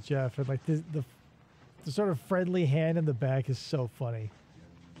has with Jeff, and like the sort of friendly hand in the back is so funny.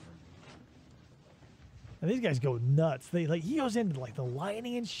 And these guys go nuts. He goes into like the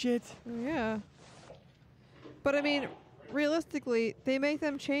lining and shit. Yeah. But I mean, realistically, they make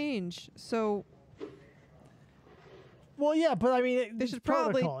them change. So Well, yeah, but I mean, They it's should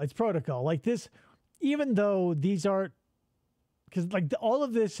probably- protocol. It's protocol. Like this, even though these aren't, because like all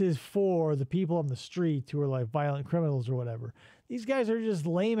of this is for the people on the street who are like violent criminals or whatever. These guys are just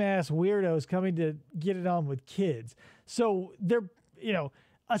lame ass weirdos coming to get it on with kids. So they're,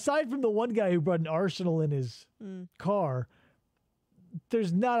 aside from the one guy who brought an arsenal in his car,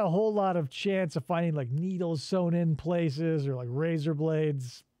 there's not a whole lot of chance of finding like needles sewn in places or like razor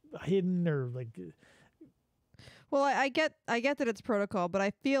blades hidden or like. well, I get that it's protocol, but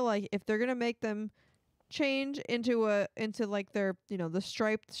I feel like if they're gonna make them change into like their the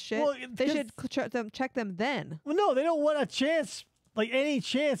striped shit, Well, they because- should check them then. Well, no, they don't want a chance, like any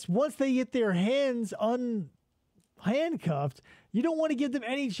chance. Once they get their hands unhandcuffed, you don't want to give them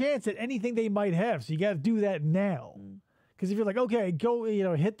any chance at anything they might have. So you got to do that now. Because if you're like, okay, go,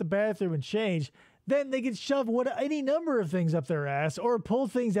 hit the bathroom and change, then they can shove any number of things up their ass or pull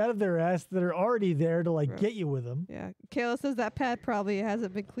things out of their ass that are already there to like Gross. get you with them. Yeah, Kayla says that pad probably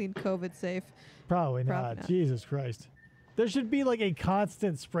hasn't been cleaned COVID safe. Probably Probably not. not. Jesus Christ. There should be like a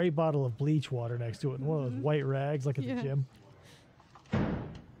constant spray bottle of bleach water next to it and one of those white rags like at Yeah. the gym.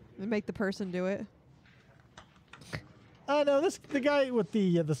 And make the person do it. Oh no, the guy with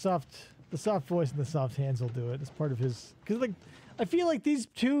the soft voice and the soft hands will do it. It's part of his, because like I feel like these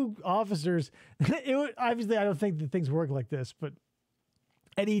two officers. Obviously, I don't think that things work like this, but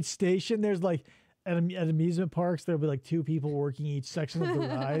at each station, there's like at amusement parks, there'll be like two people working each section of the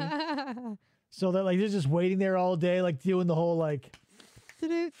ride. So that like they're just waiting there all day, like doing the whole like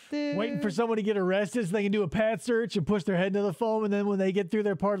waiting for someone to get arrested so they can do a pat search and push their head into the foam, and then when they get through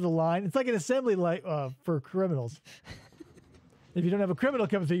their part of the line, it's like an assembly line for criminals. If you don't have a criminal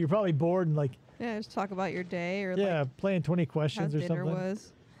coming through, you're probably bored and like Yeah, just talk about your day or yeah, like playing 20 how questions or dinner something.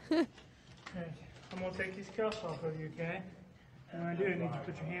 was. Okay, I'm gonna take these cuffs off of you, okay? And when I do, I need you to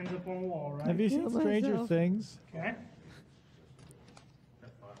put your hands up on the wall, right? Have you seen Kill Stranger myself. Things? Okay.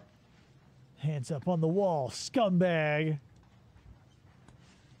 Hands up on the wall, scumbag.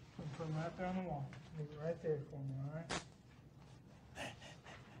 Put them right there on the wall. Leave it right there for me, all right?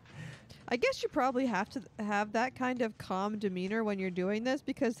 I guess you probably have to have that kind of calm demeanor when you're doing this,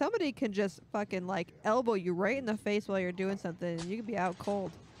 because somebody can just fucking like elbow you right in the face while you're doing something and you can be out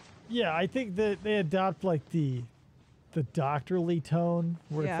cold. Yeah, I think that they adopt like the doctorly tone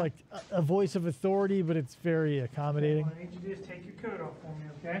where Yeah. it's like a voice of authority, but it's very accommodating. What I need you to do is take your coat off for me,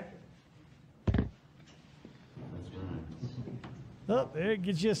 okay? Oh, there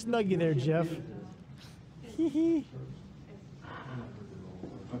gets you a snuggie there, Jeff.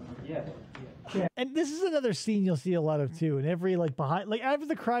 And this is another scene you'll see a lot of too. And every like behind, like after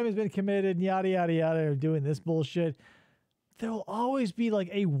the crime has been committed, and yada yada yada, or doing this bullshit, there will always be like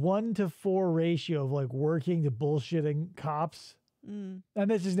a 1-to-4 ratio of like working to bullshitting cops. And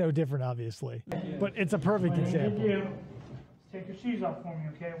this is no different, obviously. But it's a perfect What I need you to example. do is take your shoes off for me,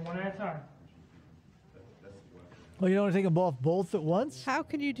 okay? One at a time. Well, you don't want to take them off both at once? How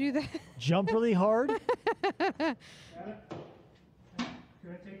can you do that? Jump really hard? Got it? Go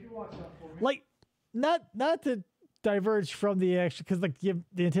ahead, take your watch off for me. Like, not to diverge from the action, because like the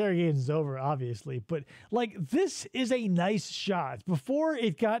interrogation is over, obviously, but like this is a nice shot. Before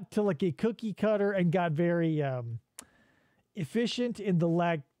it got to like a cookie cutter and got very efficient in the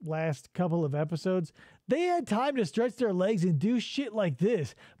last couple of episodes, they had time to stretch their legs and do shit like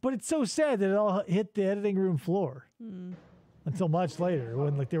this. But it's so sad that it all hit the editing room floor until much later,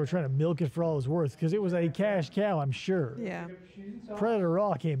 when like they were trying to milk it for all it was worth, because it was a cash cow, I'm sure. Yeah. Predator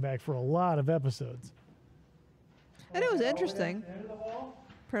Raw came back for a lot of episodes. And it was interesting. End of the wall,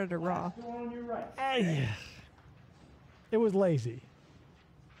 Predator Raw. door on your right. It was lazy.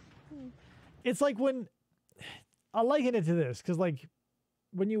 It's like when I liken it to this because, like,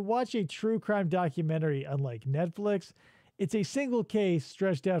 when you watch a true crime documentary on like Netflix, it's a single case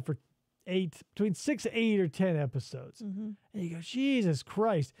stretched out for between 6, 8, or 10 episodes, and you go, Jesus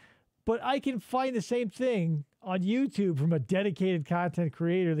Christ! But I can find the same thing on YouTube from a dedicated content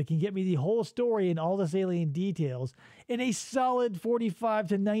creator that can get me the whole story and all the salient details in a solid 45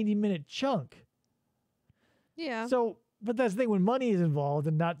 to 90-minute chunk. Yeah. So, but that's the thing, when money is involved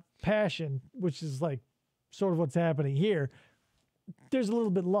and not passion, which is like sort of what's happening here, there's a little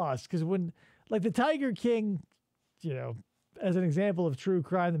bit lost. Because when, like, the Tiger King, you know, as an example of true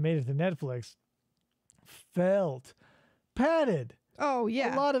crime that made it to Netflix, felt padded. Oh,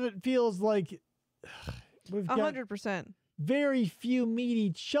 yeah. A lot of it feels like we've got 100%. very few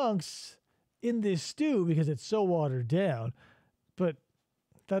meaty chunks in this stew because it's so watered down. But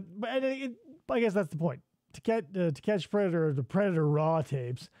I guess that's the point. To catch Predator, or the Predator Raw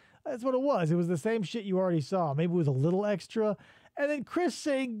tapes, that's what it was. It was the same shit you already saw, maybe with a little extra. And then Chris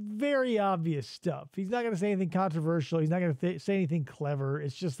saying very obvious stuff. He's not going to say anything controversial. He's not going to say anything clever.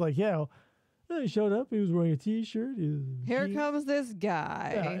 It's just like, he showed up. He was wearing a T-shirt. Here comes this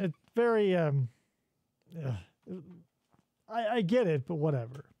guy. Yeah, it's very, I get it, but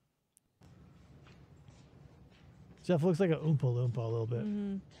whatever. Jeff looks like a Oompa Loompa a little bit.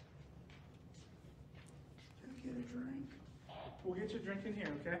 Get a drink. We'll get you a drink in here,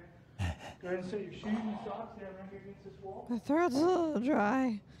 okay? Go ahead and set your shoes and socks down right here against this wall. My throat's a little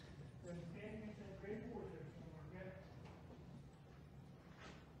dry. Then stand against that gray board there somewhere, okay?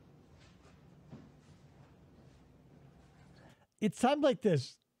 It's times like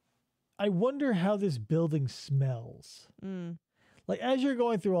this. I wonder how this building smells. Like, as you're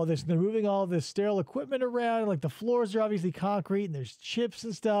going through all this, and they're moving all this sterile equipment around, like the floors are obviously concrete, and there's chips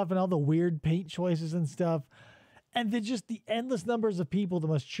and stuff, and all the weird paint choices and stuff. And then just the endless numbers of people that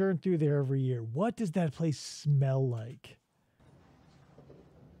must churn through there every year. What does that place smell like?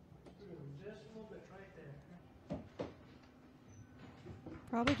 Just a little bit right there.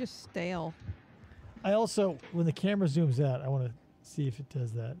 Probably just stale. I also, when the camera zooms out, I want to see if it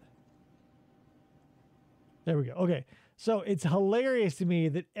does that. There we go. Okay. So it's hilarious to me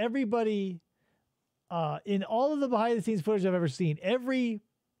that everybody, in all of the behind the scenes footage I've ever seen, every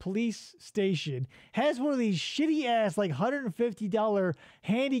police station has one of these shitty ass, like $150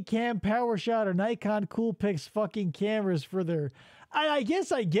 Handycam, PowerShot, or Nikon Coolpix fucking cameras for their, I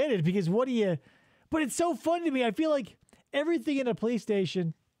guess I get it, because but it's so fun to me. I feel like everything in a police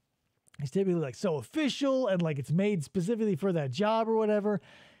station is typically like so official and like it's made specifically for that job or whatever,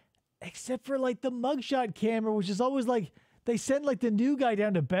 except for like the mugshot camera, which is always like, they send like the new guy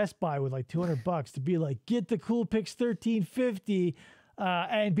down to Best Buy with like $200 to be like, get the Coolpix 1350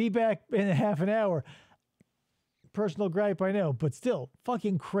 and be back in half an hour. Personal gripe, I know, but still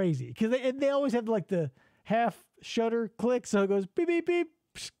fucking crazy. Because they always have like the half shutter click, so it goes beep, beep, beep,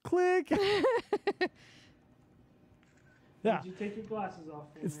 psh, click. Yeah. Did you take your glasses off?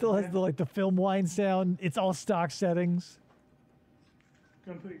 It still has the film wine sound. It's all stock settings.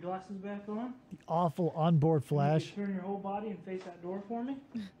 Gonna put your glasses back on. The awful onboard flash. You turn your whole body and face that door for me.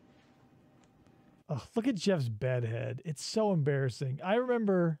 Oh, look at Jeff's bed head. It's so embarrassing. I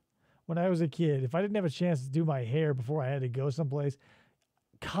remember when I was a kid, if I didn't have a chance to do my hair before I had to go someplace,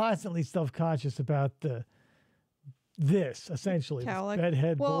 constantly self-conscious about this essentially this Cowlick. bed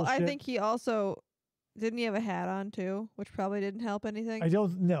head Well, bullshit. I think he also didn't he have a hat on too, which probably didn't help anything. I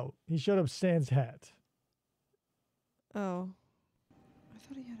don't know. He showed up sans hat. Oh, I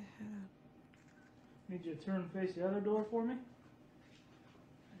thought he had a hat on. Need you to turn and face the other door for me.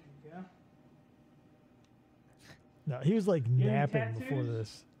 There you go. No, he was like any napping before tattoos?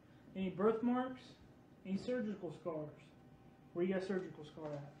 this. Any birthmarks? Any surgical scars? Where you got a surgical scar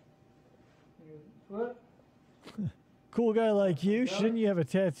at? Your foot? Cool guy like you, Yeah. shouldn't you have a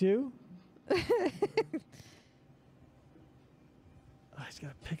tattoo? Oh, he's got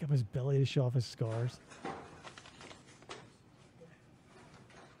to pick up his belly to show off his scars.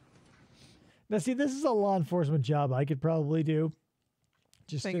 Now, see, this is a law enforcement job I could probably do.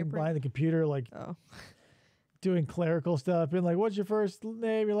 Just sitting Fingerprint? behind the computer, like Oh, doing clerical stuff, being like, what's your first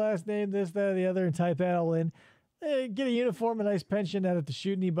name, your last name, this, that, the other, and type that all in. Get a uniform, a nice pension, not have to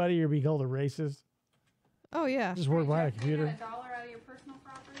shoot anybody or be called a racist. oh yeah. Just work behind a Jeff, computer. I got $1 out of your personal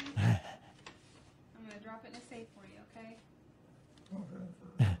property. I'm gonna drop it in a safe for you, okay?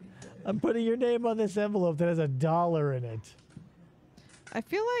 I'm putting your name on this envelope that has $1 in it. I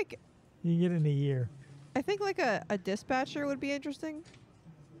feel like You can get it in a year. I think like a dispatcher would be interesting.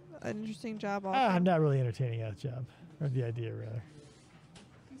 An interesting job also. I'm not really entertaining that job. Or the idea, rather.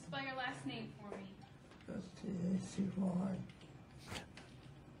 Can you spell your last name for me? S-T-A-C-Y.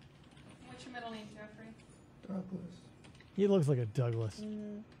 middle name, Jeffrey? Douglas. He looks like a Douglas. Do you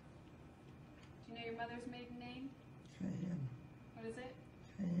know your mother's maiden name? Can. What is it?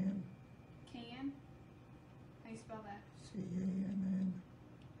 Can. Can? How do you spell that? C-A-N-N.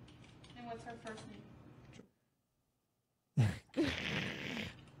 And what's her first name?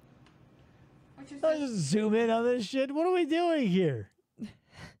 What's your Let's sister's just zoom in on this shit. What are we doing here?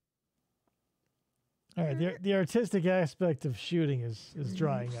 All right, the artistic aspect of shooting is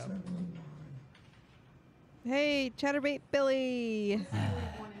drying up. 709. Hey, Chatterbait Billy.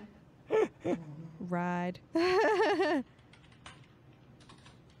 Ride.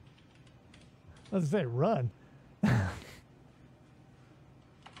 Let's say run.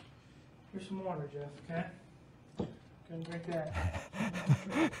 Here's some water, Jeff, okay? Couldn't drink that.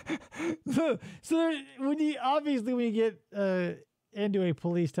 So when you get into a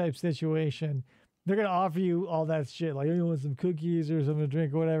police type situation, they're gonna offer you all that shit, like, oh, you want some cookies or something to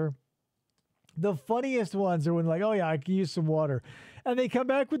drink or whatever. The funniest ones are when, like, oh yeah, I can use some water, and they come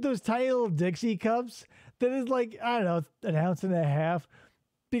back with those tiny little Dixie cups that is like, I don't know, an ounce and a half,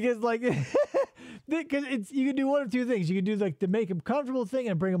 because like, because you can do one of two things. You can do like the make them comfortable thing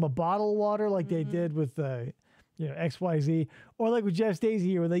and bring them a bottle of water like they did with XYZ, or like with Jeff Stacy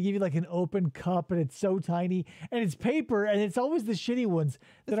here, where they give you like an open cup and it's so tiny and it's paper, and it's always the shitty ones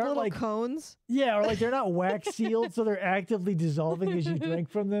that It's aren't little like cones. yeah, or like they're not wax sealed, so they're actively dissolving as you drink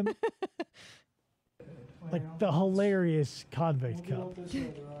from them. Like the hilarious convict cup. This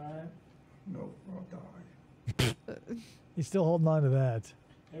weather, all right? Nope, I'll die. He's still holding on to that.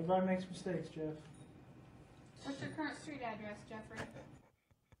 Everybody makes mistakes, Jeff. What's your current street address,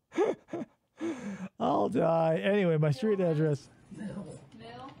 Jeffrey? I'll die. Anyway, my street address. Mill.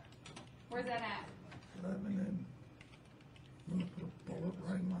 Mill? Where's that at? Lebanon. I'm gonna put a bullet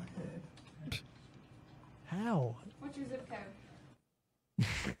right in my head. What's How? your zip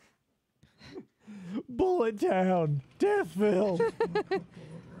code? Bullet Town. Deathville. Bullet right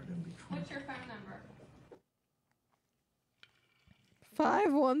in between. What's your phone number?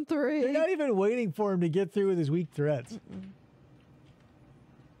 513. They're not even waiting for him to get through with his weak threats.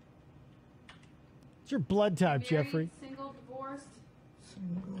 It's your blood type, Married, Jeffrey. Single, divorced?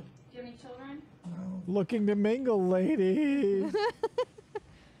 Single. Do you have any children? No. Looking to mingle, ladies.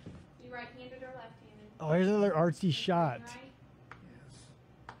 You right-handed or left-handed? Oh, here's another artsy shot. Right? Yes.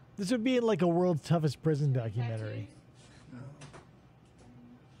 This would be in like a World's Toughest Prison documentary. No.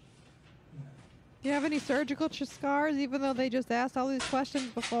 Do you have any surgical scars, even though they just asked all these questions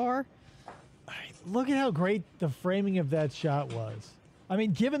before? Look at how great the framing of that shot was. I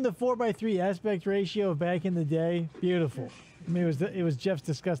mean, given the 4:3 aspect ratio back in the day, beautiful. I mean, it was Jeff's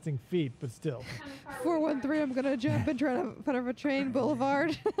disgusting feet, but still. How many car were you 413, I'm gonna jump and try to put up a train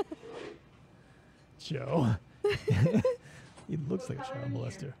boulevard. Joe. He looks like a child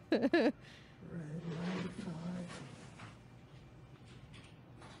molester. Red 95.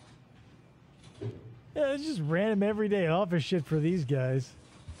 Yeah, it's just random everyday office shit for these guys.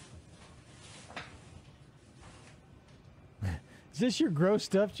 Is this your gross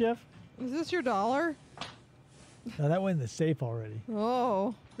stuff, Jeff? Is this your dollar? No, that went in the safe already.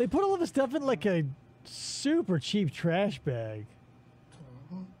 Oh. They put all of the stuff in like a super cheap trash bag.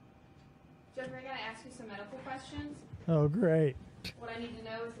 Jeffrey, I gotta ask you some medical questions. Oh, great. What I need to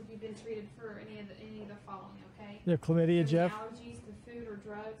know is if you've been treated for any of the following, okay? You have chlamydia, Do you have Jeff? any allergies to food or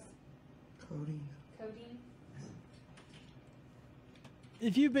drugs? Codeine. Codeine?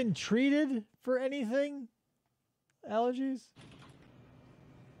 If you've been treated for anything, allergies?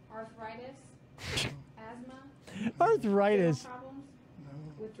 Arthritis? Asthma? Arthritis. Dental problems?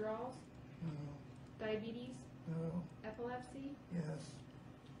 No. Withdrawals? No. Diabetes? No. Epilepsy? Yes.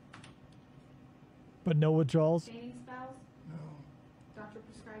 But no withdrawals? Staining spells? No. Doctor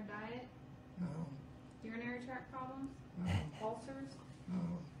prescribed diet? No. Urinary tract problems? No. Ulcers? No.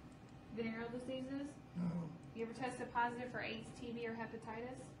 Venereal diseases? No. You ever tested positive for AIDS, TB, or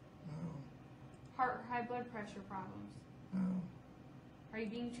hepatitis? No. Heart or high blood pressure problems? No. Are you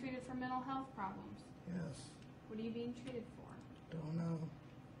being treated for mental health problems? Yes. What are you being treated for? Don't know.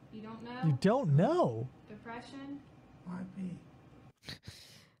 You don't know? You don't know. Depression? Might be.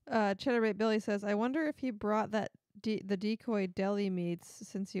 Chatterbait Billy says, I wonder if he brought that the decoy deli meats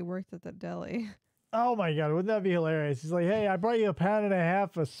since he worked at the deli. Oh my God, wouldn't that be hilarious? He's like, hey, I brought you a pound and a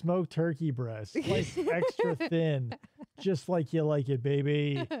half of smoked turkey breast. Sliced extra thin. Just like you like it,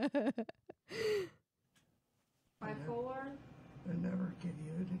 baby. Bipolar? They never give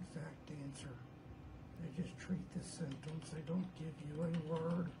you an exact answer. They just treat the symptoms. They don't give you a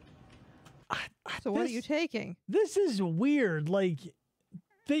word. So what are This- you taking? This is weird. Like,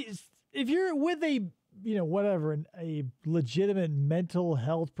 if you're with a whatever, a legitimate mental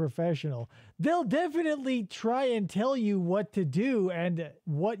health professional, they'll definitely try and tell you what to do and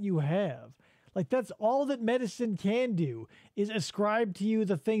what you have. Like, that's all that medicine can do, is ascribe to you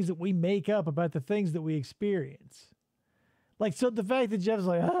the things that we make up about the things that we experience. Like, so the fact that Jeff's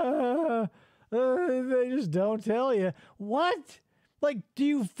like, they just don't tell you. What? Like, do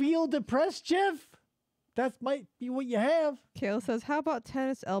you feel depressed, Jeff? That might be what you have. Kayla says, how about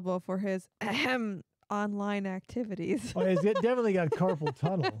tennis elbow for his online activities? Oh, he's definitely got carpal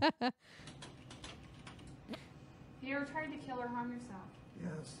tunnel. You ever tried to kill or harm yourself?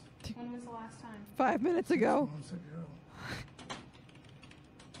 Yes. When was the last time? 5 minutes ago. 6 months ago.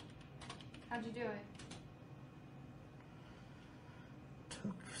 How'd you do it?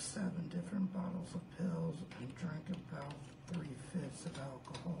 Took 7 different bottles of pills and drank about 3/5 of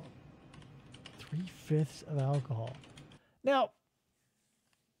alcohol. 3/5 of alcohol. Now,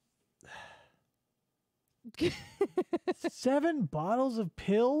 7 bottles of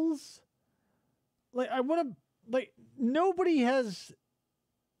pills? Like, I want to, like, nobody has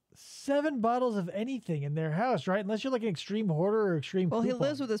 7 bottles of anything in their house, right? Unless you're like an extreme hoarder or extreme Well, he coupon.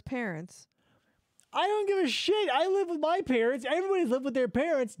 lives with his parents. I don't give a shit. I live with my parents. Everybody's lived with their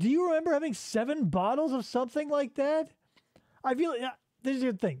parents. Do you remember having 7 bottles of something like that? I feel, this is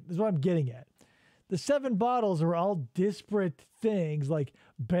the thing. This is what I'm getting at. The 7 bottles are all disparate things like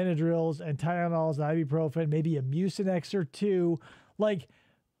Benadryls and Tylenols and ibuprofen, maybe a Mucinex or 2. Like,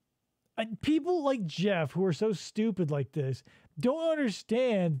 people like Jeff, who are so stupid like this, don't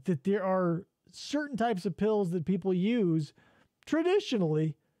understand that there are certain types of pills that people use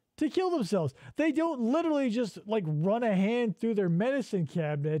traditionally to kill themselves. They don't literally just like run a hand through their medicine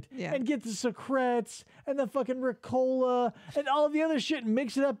cabinet and get the Secrets and the fucking Ricola and all the other shit and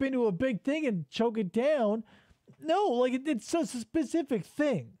mix it up into a big thing and choke it down. No, like it's such a specific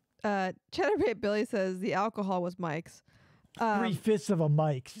thing. Cheddarbait Billy says the alcohol was Mike's. 3/5 of a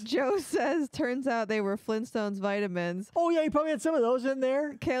Mike's. Joe says, turns out they were Flintstones vitamins. Oh, yeah, you probably had some of those in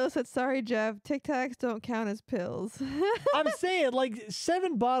there. Kayla said, sorry, Jeff, Tic Tacs don't count as pills. I'm saying, like,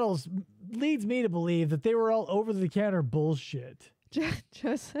 7 bottles leads me to believe that they were all over-the-counter bullshit.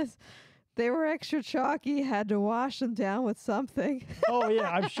 Joe says, they were extra chalky, had to wash them down with something. Oh,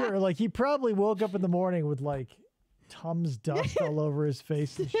 yeah, I'm sure. Like, he probably woke up in the morning with, like, Tums dust all over his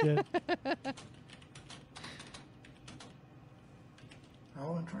face and shit.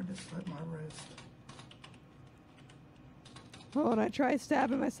 Oh, and tried to slit my wrist. Oh, and I tried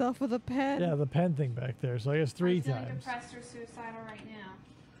stabbing myself with a pen. Yeah, the pen thing back there. So I guess 3 Are you feeling times. depressed or suicidal right now?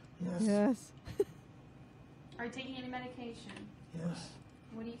 Yes. Yes. Are you taking any medication? Yes.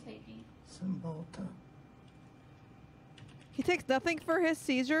 What are you taking? Cymbalta. He takes nothing for his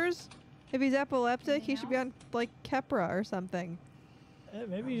seizures? If he's epileptic, he should be on, like, Keppra or something.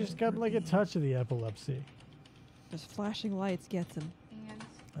 Maybe you just got, like, a touch of the epilepsy. Just flashing lights gets him. And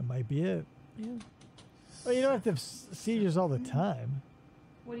That might be it. Yeah. Well, you don't have to have seizures all the time.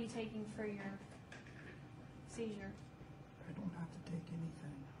 what are you taking for your seizure? I don't have to take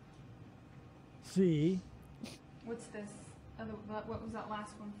anything. See? What's this? What was that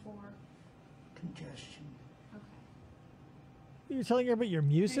last one for? Congestion. Okay. You're telling her about your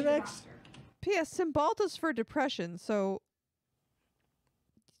Who's your Mucinex? doctor? P.S. Cymbalta's for depression, so...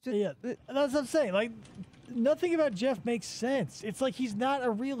 Yeah, that's what I'm saying. Like, nothing about Jeff makes sense. It's like he's not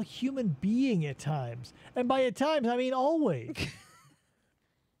a real human being at times. And by at times, I mean always.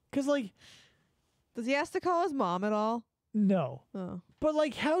 Because, like... Does he have to call his mom at all? No. Oh. But,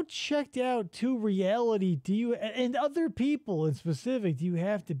 like, how checked out to reality do you, and other people in specific, do you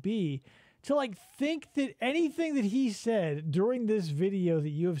have to be to, like, think that anything that he said during this video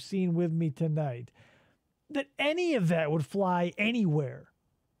that you have seen with me tonight, that any of that would fly anywhere?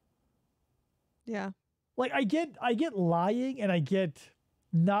 Yeah. Like, I get lying and I get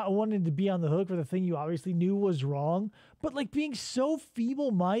not wanting to be on the hook for the thing you obviously knew was wrong, but, like, being so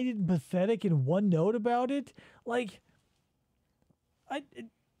feeble-minded and pathetic in one note about it, like...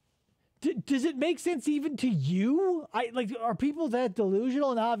 does it make sense even to you? Are people that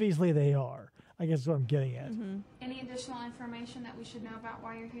delusional? And obviously they are. I guess is what I'm getting at. Mm-hmm. Any additional information that we should know about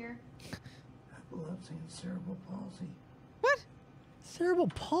while you're here? Epilepsy and cerebral palsy. What? Cerebral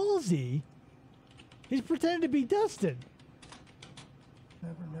palsy? He's pretending to be Dustin.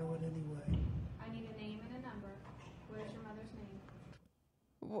 Never know it anyway. I need a name and a number. What is your mother's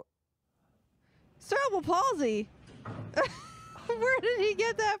name? Cerebral palsy? Where did he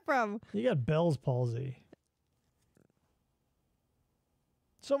get that from? You got Bell's palsy.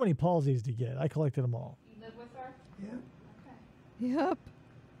 So many palsies to get. I collected them all. You live with her? Yeah. Okay. Yep.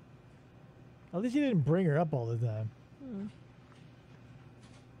 At least he didn't bring her up all the time. Hmm.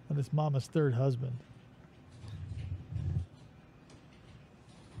 And his mama's third husband.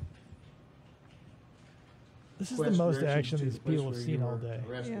 This is the MapQuest most directions action to these the place people have where seen you all were day.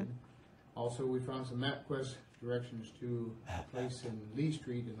 arrested. Yeah. Also, we found some MapQuest directions to a place in Lee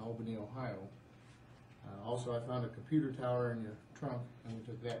Street in Albany, Ohio. Also, I found a computer tower in your trunk, and we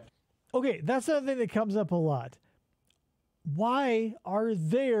took that. Okay, that's another thing that comes up a lot. Why are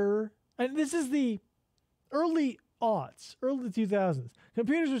there, and this is the early aughts, early 2000s,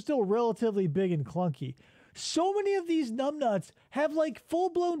 computers are still relatively big and clunky. So many of these numbnuts have like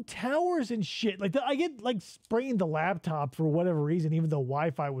full-blown towers and shit. Like I get like spraying the laptop for whatever reason, even though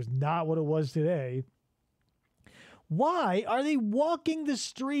Wi-Fi was not what it was today. Why are they walking the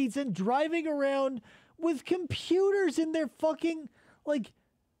streets and driving around with computers in their fucking, like,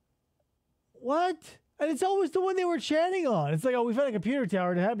 what? And it's always the one they were chatting on. It's like, oh, we found a computer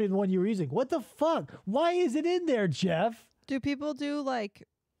tower and it happened to be the one you were using. What the fuck? Why is it in there, Jeff? Do people do like,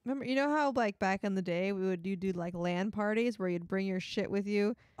 remember, you know how like back in the day we would do like LAN parties where you'd bring your shit with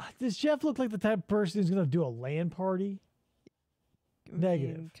you? Does Jeff look like the type of person who's going to do a LAN party?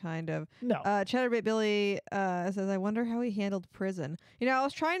 Negative. Kind of. No. Chatterbait Billy says, I wonder how he handled prison. You know, I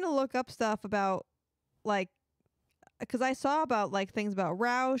was trying to look up stuff about like, because I saw about like things about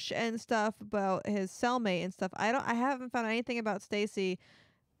Roush and stuff about his cellmate and stuff. I haven't found anything about Stacy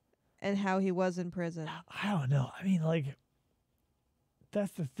and how he was in prison. I don't know. I mean, like,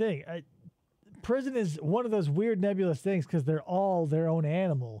 that's the thing. Prison is one of those weird nebulous things because they're all their own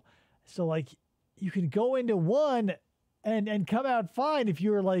animal. So, like, you can go into one and come out fine if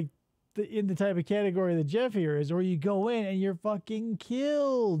you're, like, in the type of category that Jeff here is, or you go in and you're fucking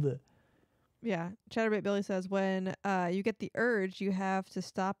killed. Yeah. Chatterbait Billy says, when you get the urge, you have to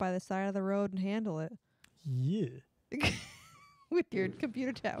stop by the side of the road and handle it. Yeah. With your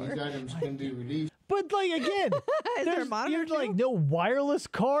computer tower. These items can be released. But, like, again, Is there a monitor like, too? no wireless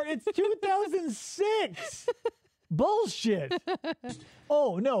card. It's 2006. Bullshit.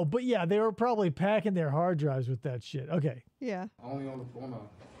 Oh, no. But, yeah, they were probably packing their hard drives with that shit. Okay. Yeah. Only on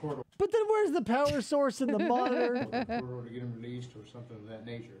a court But then where's the power source and the monitor? order to get them released or something of that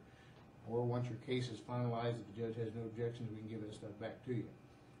nature. Or once your case is finalized, if the judge has no objections, we can give that stuff back to you.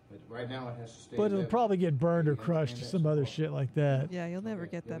 But right now it has to stay. But it'll level. probably get burned or You understand crushed or that some other support. shit like that. Yeah, you'll never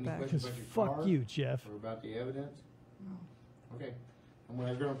get You have that any back. questions Because about your fuck car you, Jeff. Or about the evidence? No. Okay. I'm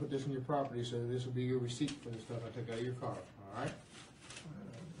gonna put this in your property, so this will be your receipt for the stuff I took out of your car. All right?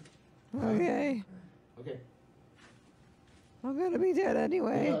 Okay. Okay. I'm gonna be dead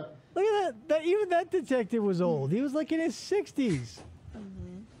anyway. Look at that. Even that detective was old. He was like in his 60s.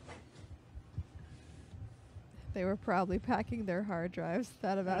 They were probably packing their hard drives.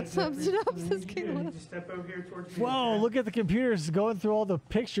 That about sums it up. Says Kayla. Just step over here towards me. Whoa, look at the computers going through all the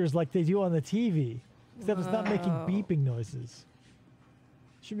pictures like they do on the TV. Except it's not making Whoa. beeping noises.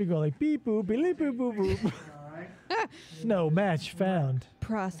 Should be going like beep boop, beep boop boop boop. All right. No match found. Step over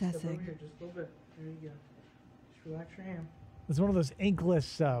Processing. here just a little bit. There you go. Just relax your hand. It's one of those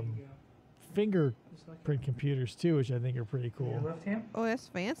inkless There you go. fingerprint Just like that. computers too, which I think are pretty Your cool. left hand. Oh, that's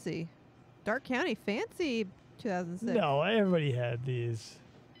fancy. Dark County, fancy. 2006. No, everybody had these.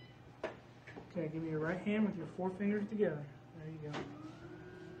 Okay, give me your right hand with your four fingers together. There you go.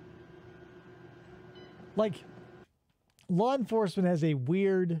 Like, law enforcement has a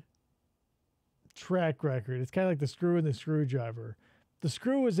weird track record. It's kind of like the screw and the screwdriver. The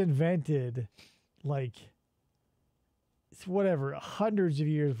screw was invented like it's whatever, hundreds of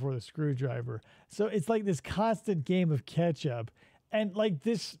years before the screwdriver. So it's like this constant game of catch up. And like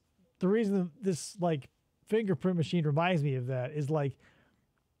this, the reason this like fingerprint machine reminds me of that is like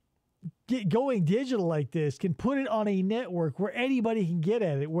going digital like this can put it on a network where anybody can get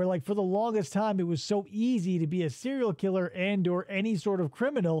at it, where like for the longest time it was so easy to be a serial killer and or any sort of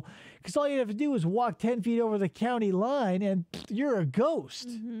criminal because all you have to do is walk 10 feet over the county line and you're a ghost.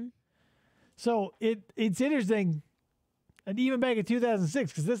 So it's interesting. And even back in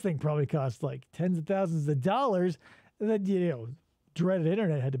 2006, because this thing probably cost like tens of thousands of dollars, that, you know, dreaded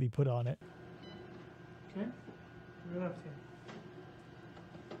internet had to be put on it. Okay. Your left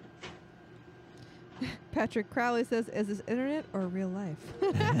hand. Patrick Crowley says, is this internet or real life?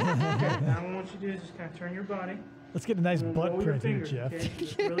 Okay. Now what I want you to do is just kind of turn your body. Let's get a nice and butt roll your print here, fingers, Jeff. Okay?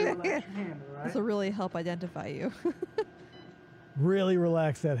 Just really relax your hand, all right? This will really help identify you. Really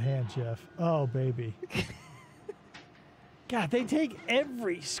relax that hand, Jeff. Oh, baby. God, they take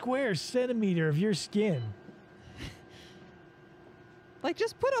every square centimeter of your skin. Like,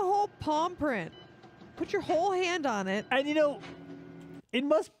 just put a whole palm print. Put your whole hand on it. And, you know, it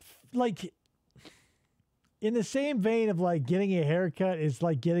must, like, in the same vein of, like, getting a haircut is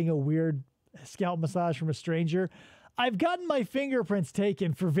like getting a weird scalp massage from a stranger. I've gotten my fingerprints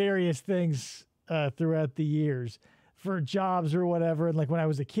taken for various things throughout the years, for jobs or whatever. And, like, when I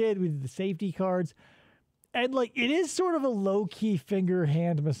was a kid, we did the safety cards. And like it is sort of a low key finger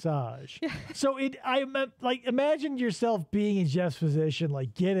hand massage. So like imagine yourself being in Jeff's position,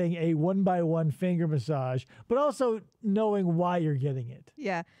 like getting a 1x1 finger massage, but also knowing why you're getting it.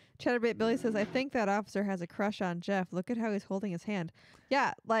 Yeah. Cheddarbait Billy says, I think that officer has a crush on Jeff. Look at how he's holding his hand.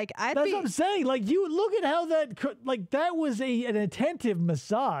 Yeah, like That's what I'm saying. Like you look at how that was an attentive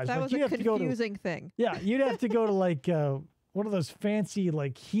massage. That like, was a confusing thing. Yeah, you'd have to go to like one of those fancy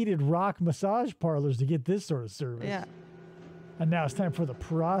like heated rock massage parlors to get this sort of service. Yeah. And now it's time for the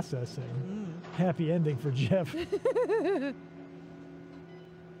processing. Happy ending for Jeff. Here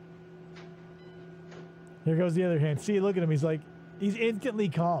goes the other hand. See, look at him. He's instantly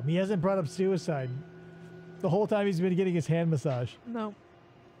calm. He hasn't brought up suicide the whole time he's been getting his hand massage. No.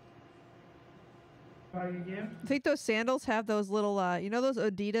 Try again. I think those sandals have those little, those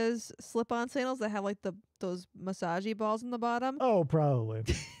Adidas slip-on sandals that have like those massagey balls in the bottom? Oh, probably.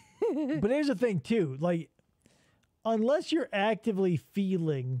 But here's the thing, too. Like, unless you're actively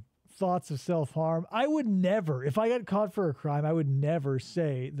feeling thoughts of self-harm, I would never, if I got caught for a crime, I would never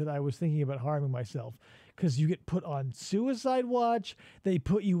say that I was thinking about harming myself. Because you get put on suicide watch, they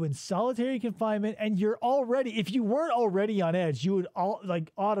put you in solitary confinement, and you're already, if you weren't already on edge, you would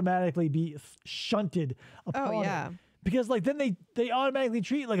automatically be shunted upon it. Because like then they automatically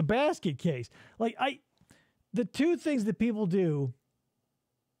treat it like a basket case. Like the two things that people do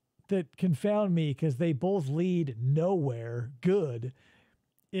that confound me because they both lead nowhere good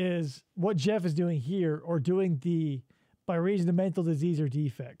is what Jeff is doing here or doing by reason of mental disease or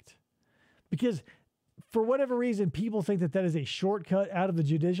defect. Because for whatever reason, people think that is a shortcut out of the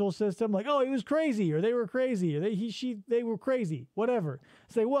judicial system. Like, oh, he was crazy, or they were crazy, or they were crazy, whatever.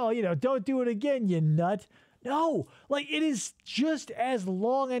 Say, well, don't do it again, you nut. No, like it is just as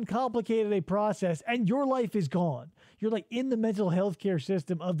long and complicated a process, and your life is gone. You're like in the mental health care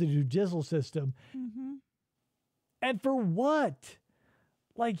system of the judicial system. Mm-hmm. And for what?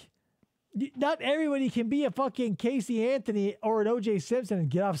 Like, not everybody can be a fucking Casey Anthony or an OJ Simpson and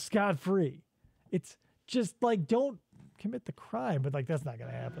get off scot-free. It's just like, don't commit the crime, but like that's not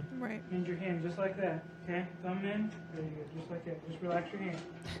gonna happen. Right. Bend your hand just like that. Okay? Thumb in. There you go. Just like that. Just relax your hand.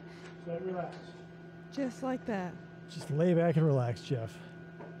 Just let it relax. Just like that. Just lay back and relax, Jeff.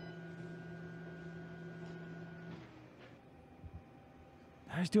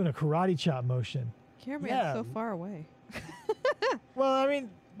 I was doing a karate chop motion. Cameraman's so far away. Well, I mean,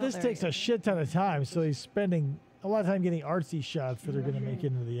 this there takes he a is. shit ton of time, so he's spending a lot of time getting artsy shots that are going to make it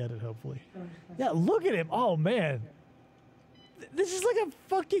into the edit, hopefully. Yeah, look at him. Oh, man. This is like a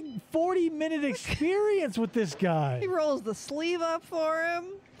fucking 40-minute experience with this guy. He rolls the sleeve up for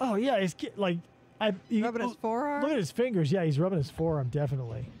him. Oh, yeah. He's like... Rubbing his forearm? Look at his fingers. Yeah, he's rubbing his forearm,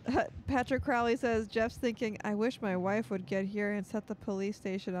 definitely. Patrick Crowley says, Jeff's thinking, I wish my wife would get here and set the police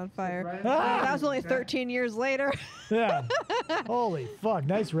station on fire. Right. That was only 13 years later. Yeah. Holy fuck.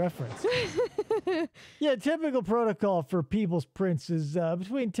 Nice reference. Yeah, typical protocol for People's Prince is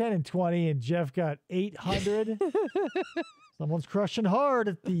between 10 and 20, and Jeff got 800. Someone's crushing hard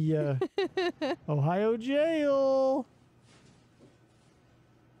at the Ohio jail.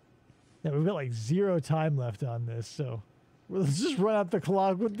 Yeah, we've got like 0 time left on this, so let's just run out the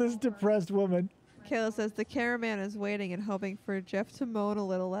clock with this depressed woman. Kayla says the cameraman is waiting and hoping for Jeff to moan a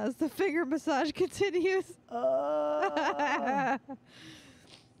little as the finger massage continues.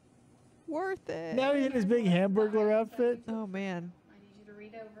 Worth it. Now he's in his big Hamburglar outfit. Oh, man. I need you to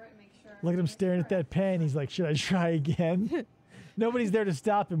read over it and make sure. Look at him staring at that pen. He's like, should I try again? Nobody's there to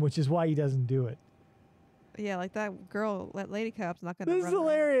stop him, which is why he doesn't do it. Yeah, like that girl, that lady cop's not going to This is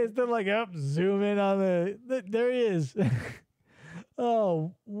hilarious. They're like, zoom in on there he is.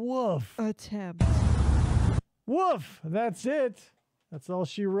 Oh, woof. Attempt. Woof. That's it. That's all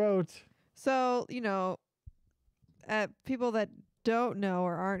she wrote. So, people that don't know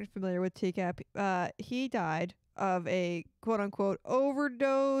or aren't familiar with TCAP, he died of a quote-unquote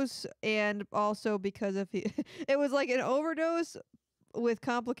overdose, and also because of it was like an overdose with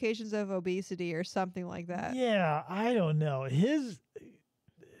complications of obesity or something like that. Yeah, I don't know.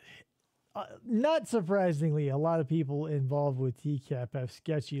 Not surprisingly, a lot of people involved with TCAP have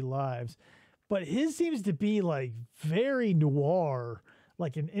sketchy lives, but his seems to be like very noir,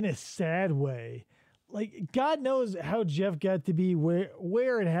 like in a sad way. Like, God knows how Jeff got to be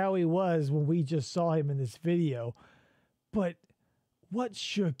where and how he was when we just saw him in this video, but what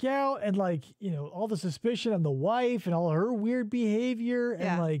shook out, and like, all the suspicion on the wife and all her weird behavior.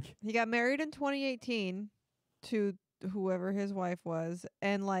 Yeah. And like, He got married in 2018 to whoever his wife was.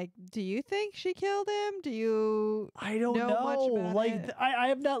 And like, do you think she killed him? Do you I don't know. much about Like, it? I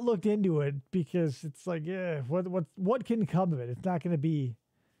have not looked into it because it's like, what can come of it? It's not going to be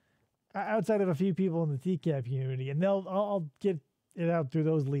outside of a few people in the TCAP community, and I'll get it out through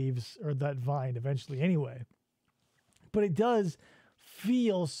those leaves or that vine eventually anyway. But it does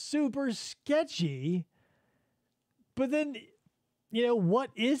feel super sketchy. But then,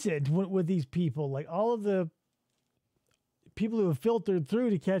 what is it with these people? Like all of the people who have filtered through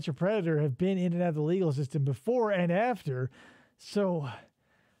to catch a predator have been in and out of the legal system before and after. So,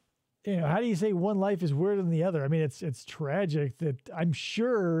 how do you say one life is weirder than the other? I mean, it's tragic that I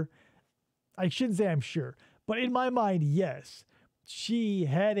shouldn't say I'm sure, but in my mind, yes, she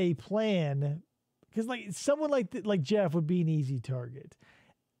had a plan, because like someone like Jeff would be an easy target.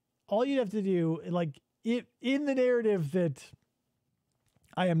 All you'd have to do, like if in the narrative that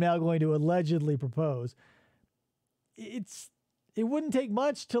I am now going to allegedly propose, it wouldn't take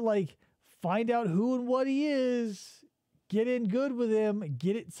much to like find out who and what he is, get in good with him,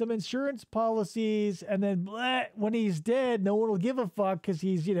 some insurance policies, and then when he's dead, no one will give a fuck because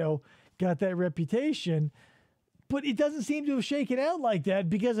he's, got that reputation. But it doesn't seem to have shaken out like that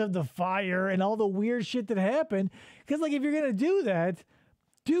because of the fire and all the weird shit that happened. Because like if you're going to do that.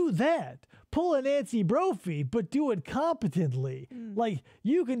 Pull a Nancy Brophy, but do it competently. Like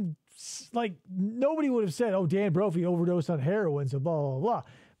you can, like nobody would have said, oh, Dan Brophy overdosed on heroin, so blah, blah, blah.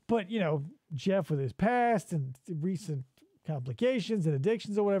 But, Jeff with his past and recent complications and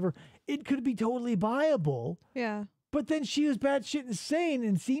addictions or whatever, it could be totally viable. Yeah. But then she was batshit insane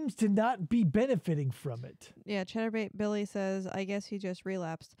and seems to not be benefiting from it. Yeah, Chatterbait Billy says, I guess he just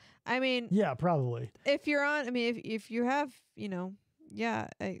relapsed. I mean... Yeah, probably. If you're on... I mean, if you have, yeah...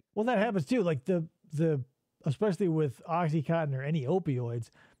 Well, that happens too. Like the especially with Oxycontin or any opioids,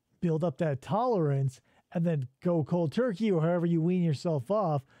 build up that tolerance and then go cold turkey or however you wean yourself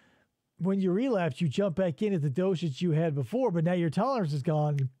off. When you relapse, you jump back in at the dosage you had before, but now your tolerance is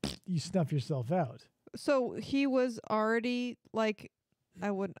gone and you snuff yourself out. So he was already like,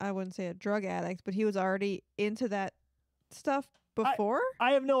 I wouldn't say a drug addict, but he was already into that stuff before?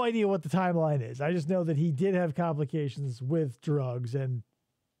 I have no idea what the timeline is. I just know that he did have complications with drugs and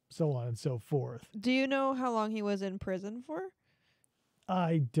so on and so forth. Do you know how long he was in prison for?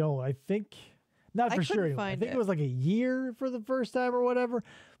 I don't. I think, not for sure. I think it was like a year for the first time or whatever.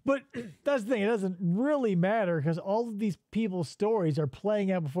 But that's the thing. It doesn't really matter because all of these people's stories are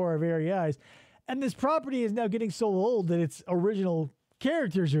playing out before our very eyes. And this property is now getting so old that its original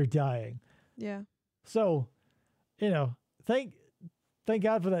characters are dying. Yeah. So, thank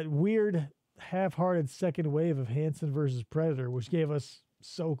God for that weird half-hearted second wave of Hansen versus Predator, which gave us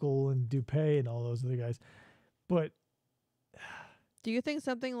Sokol and Dupay and all those other guys. But do you think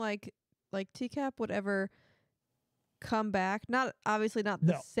something like TCAP would ever come back? Not obviously not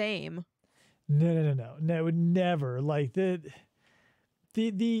the same. No, it would never. Like it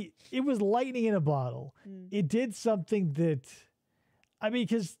was lightning in a bottle. It did something that, I mean,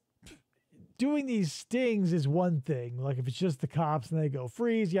 because doing these stings is one thing. Like if it's just the cops and they go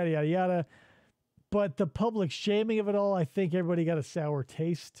freeze, yada, yada, yada. But the public shaming of it all, I think everybody got a sour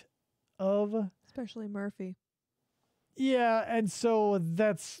taste of. Especially Murphy. Yeah, and so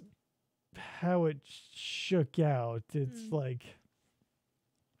that's how it shook out. It's like...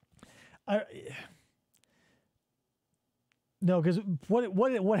 No, because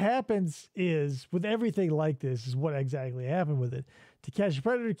what happens is, with everything like this, is what exactly happened with it. To Catch a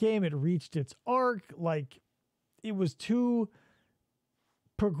Predator came, it reached its arc, like, it was too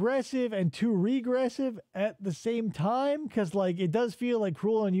progressive and too regressive at the same time, because, like, it does feel like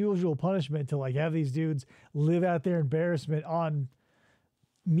cruel and unusual punishment to, like, have these dudes live out their embarrassment on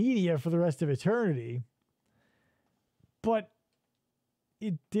media for the rest of eternity. But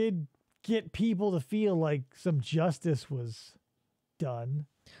it did get people to feel like some justice was done.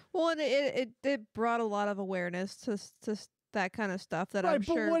 Well, and it brought a lot of awareness to that kind of stuff that I'm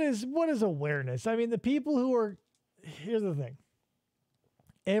sure. But what is awareness? I mean, the people who are... Here's the thing.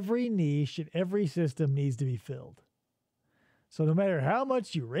 Every niche and every system needs to be filled. So no matter how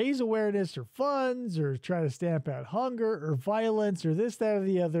much you raise awareness or funds or try to stamp out hunger or violence or this, that, or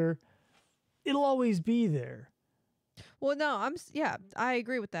the other, it'll always be there. Well, no, I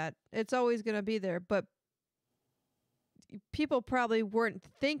agree with that. It's always going to be there, but people probably weren't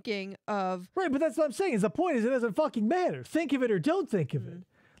thinking of... Right, but that's what I'm saying. Is the point is it doesn't fucking matter. Think of it or don't think of it.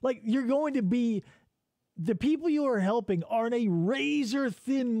 Like, you're going to be... The people you are helping are in a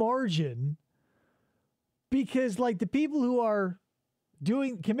razor-thin margin because, like, the people who are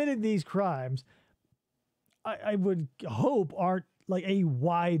committing these crimes, I would hope aren't, like, a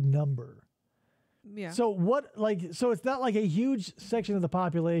wide number. Yeah. So it's not like a huge section of the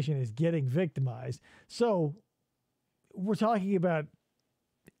population is getting victimized. So we're talking about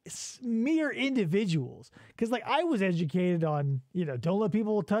mere individuals. Because like I was educated on, don't let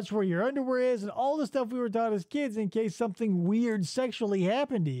people touch where your underwear is and all the stuff we were taught as kids in case something weird sexually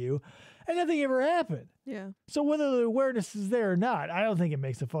happened to you, and nothing ever happened. Yeah. So whether the awareness is there or not, I don't think it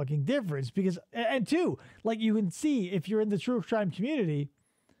makes a fucking difference because, and two, like you can see if you're in the true crime community,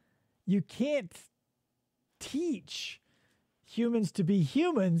 you can't teach humans to be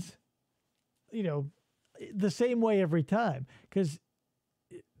humans, the same way every time. Because,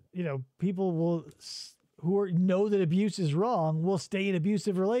 people know that abuse is wrong will stay in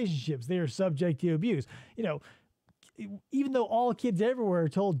abusive relationships. They are subject to abuse. Even though all kids everywhere are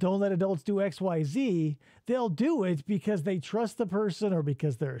told don't let adults do X, Y, Z, they'll do it because they trust the person or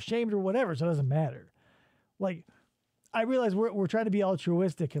because they're ashamed or whatever. So it doesn't matter. Like, I realize we're trying to be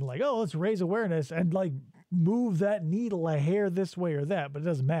altruistic and like, oh, let's raise awareness and like move that needle a hair this way or that, but it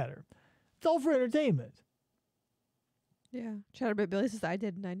doesn't matter. It's all for entertainment. Yeah. Chatterbait Billy says, I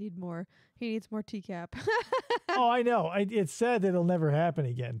didn't. I need more. He needs more TCAP. Oh, I know. It's sad that it'll never happen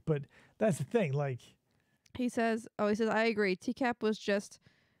again, but that's the thing. Like, he says, I agree. TCAP was just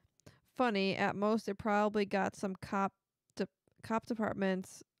funny. At most, it probably got some cop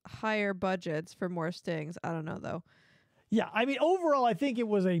departments higher budgets for more stings. I don't know, though. Yeah, I mean, overall, I think it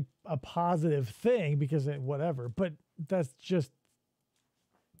was a positive thing because whatever, but that's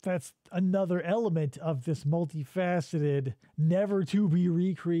another element of this multifaceted, never to be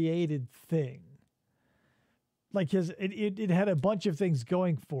recreated thing. Like, because it had a bunch of things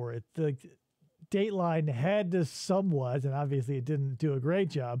going for it. The Dateline had to somewhat, and obviously it didn't do a great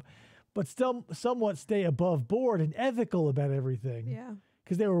job, but still somewhat stay above board and ethical about everything. Yeah.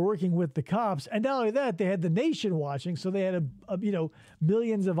 Because they were working with the cops. And not only that, they had the nation watching, so they had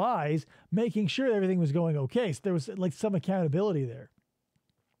millions of eyes making sure everything was going okay. So there was like some accountability there.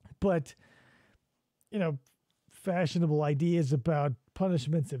 But, fashionable ideas about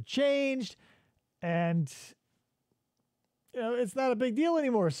punishments have changed, and, it's not a big deal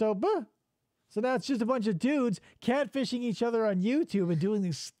anymore. So, So now it's just a bunch of dudes catfishing each other on YouTube and doing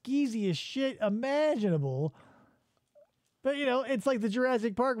the skeeziest shit imaginable. But, it's like the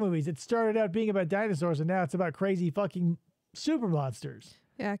Jurassic Park movies. It started out being about dinosaurs, and now it's about crazy fucking super monsters.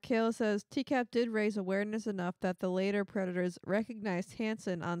 Yeah, Kayla says, TCAP did raise awareness enough that the later predators recognized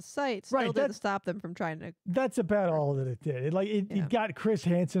Hansen on sight. Still didn't stop them from trying to... That's about all that it did. It got Chris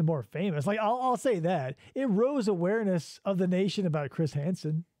Hansen more famous. Like, I'll say that. It rose awareness of the nation about Chris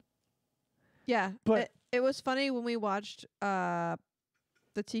Hansen. Yeah, but it was funny when we watched the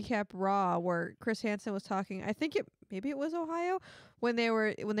TCAP Raw where Chris Hansen was talking. I think maybe it was Ohio when they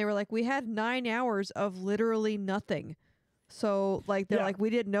were like, we had 9 hours of literally nothing. So like they're like, we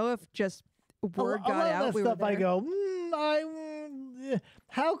didn't know if just word got out. We stuff I go,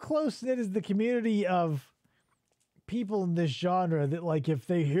 how close knit is the community of people in this genre that like if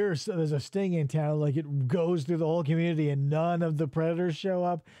they hear there's a sting in town, like it goes through the whole community and none of the predators show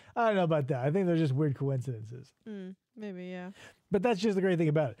up? I don't know about that. I think they're just weird coincidences. Maybe, yeah. But that's just the great thing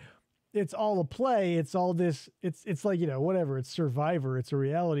about it. It's all a play. It's all this. It's like, whatever. It's Survivor. It's a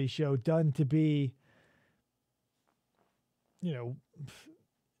reality show done to be,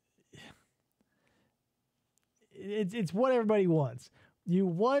 it's what everybody wants. You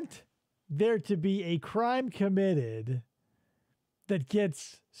want there to be a crime committed that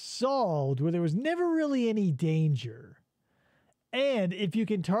gets solved where there was never really any danger. And if you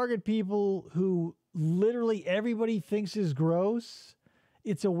can target people who literally everybody thinks is gross,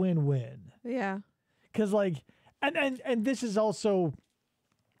 it's a win-win. Yeah. Because and this is also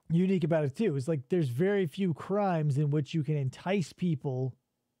unique about it too. Is like there's very few crimes in which you can entice people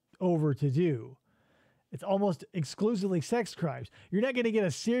over to do. It's almost exclusively sex crimes. You're not going to get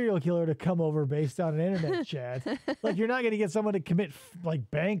a serial killer to come over based on an internet chat. Like you're not going to get someone to commit like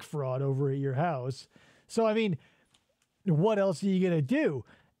bank fraud over at your house. So, I mean, what else are you going to do?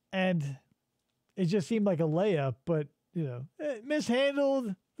 And it just seemed like a layup, but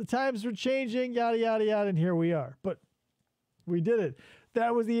mishandled. The times were changing, yada, yada, yada. And here we are, but we did it.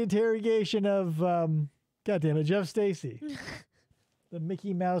 That was the interrogation of, goddammit, Jeff Stacy, the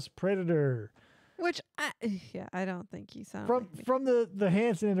Mickey Mouse Predator. Which, I don't think he sounds from the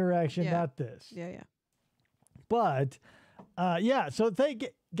Hansen interaction, not this. Yeah. But, so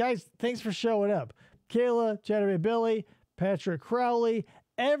guys, thanks for showing up. Kayla, Chatterbait Billy, Patrick Crowley,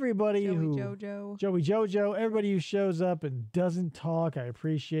 everybody Joey Jojo, everybody who shows up and doesn't talk, I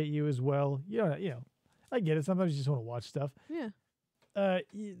appreciate you as well. I get it. Sometimes you just want to watch stuff. Yeah.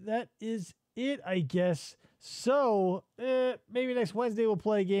 That is it, I guess. So maybe next Wednesday we'll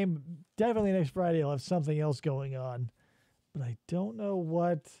play a game. Definitely next Friday I'll have something else going on, but I don't know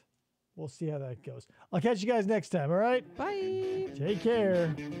what we'll see how that goes. I'll catch you guys next time, all right? Bye. Take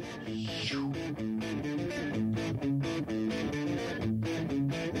care.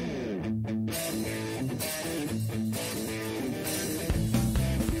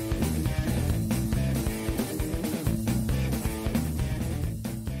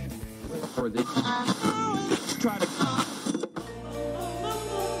 For this, try to.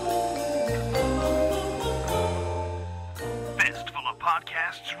 Fistful of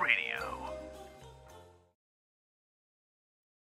Podcasts Radio.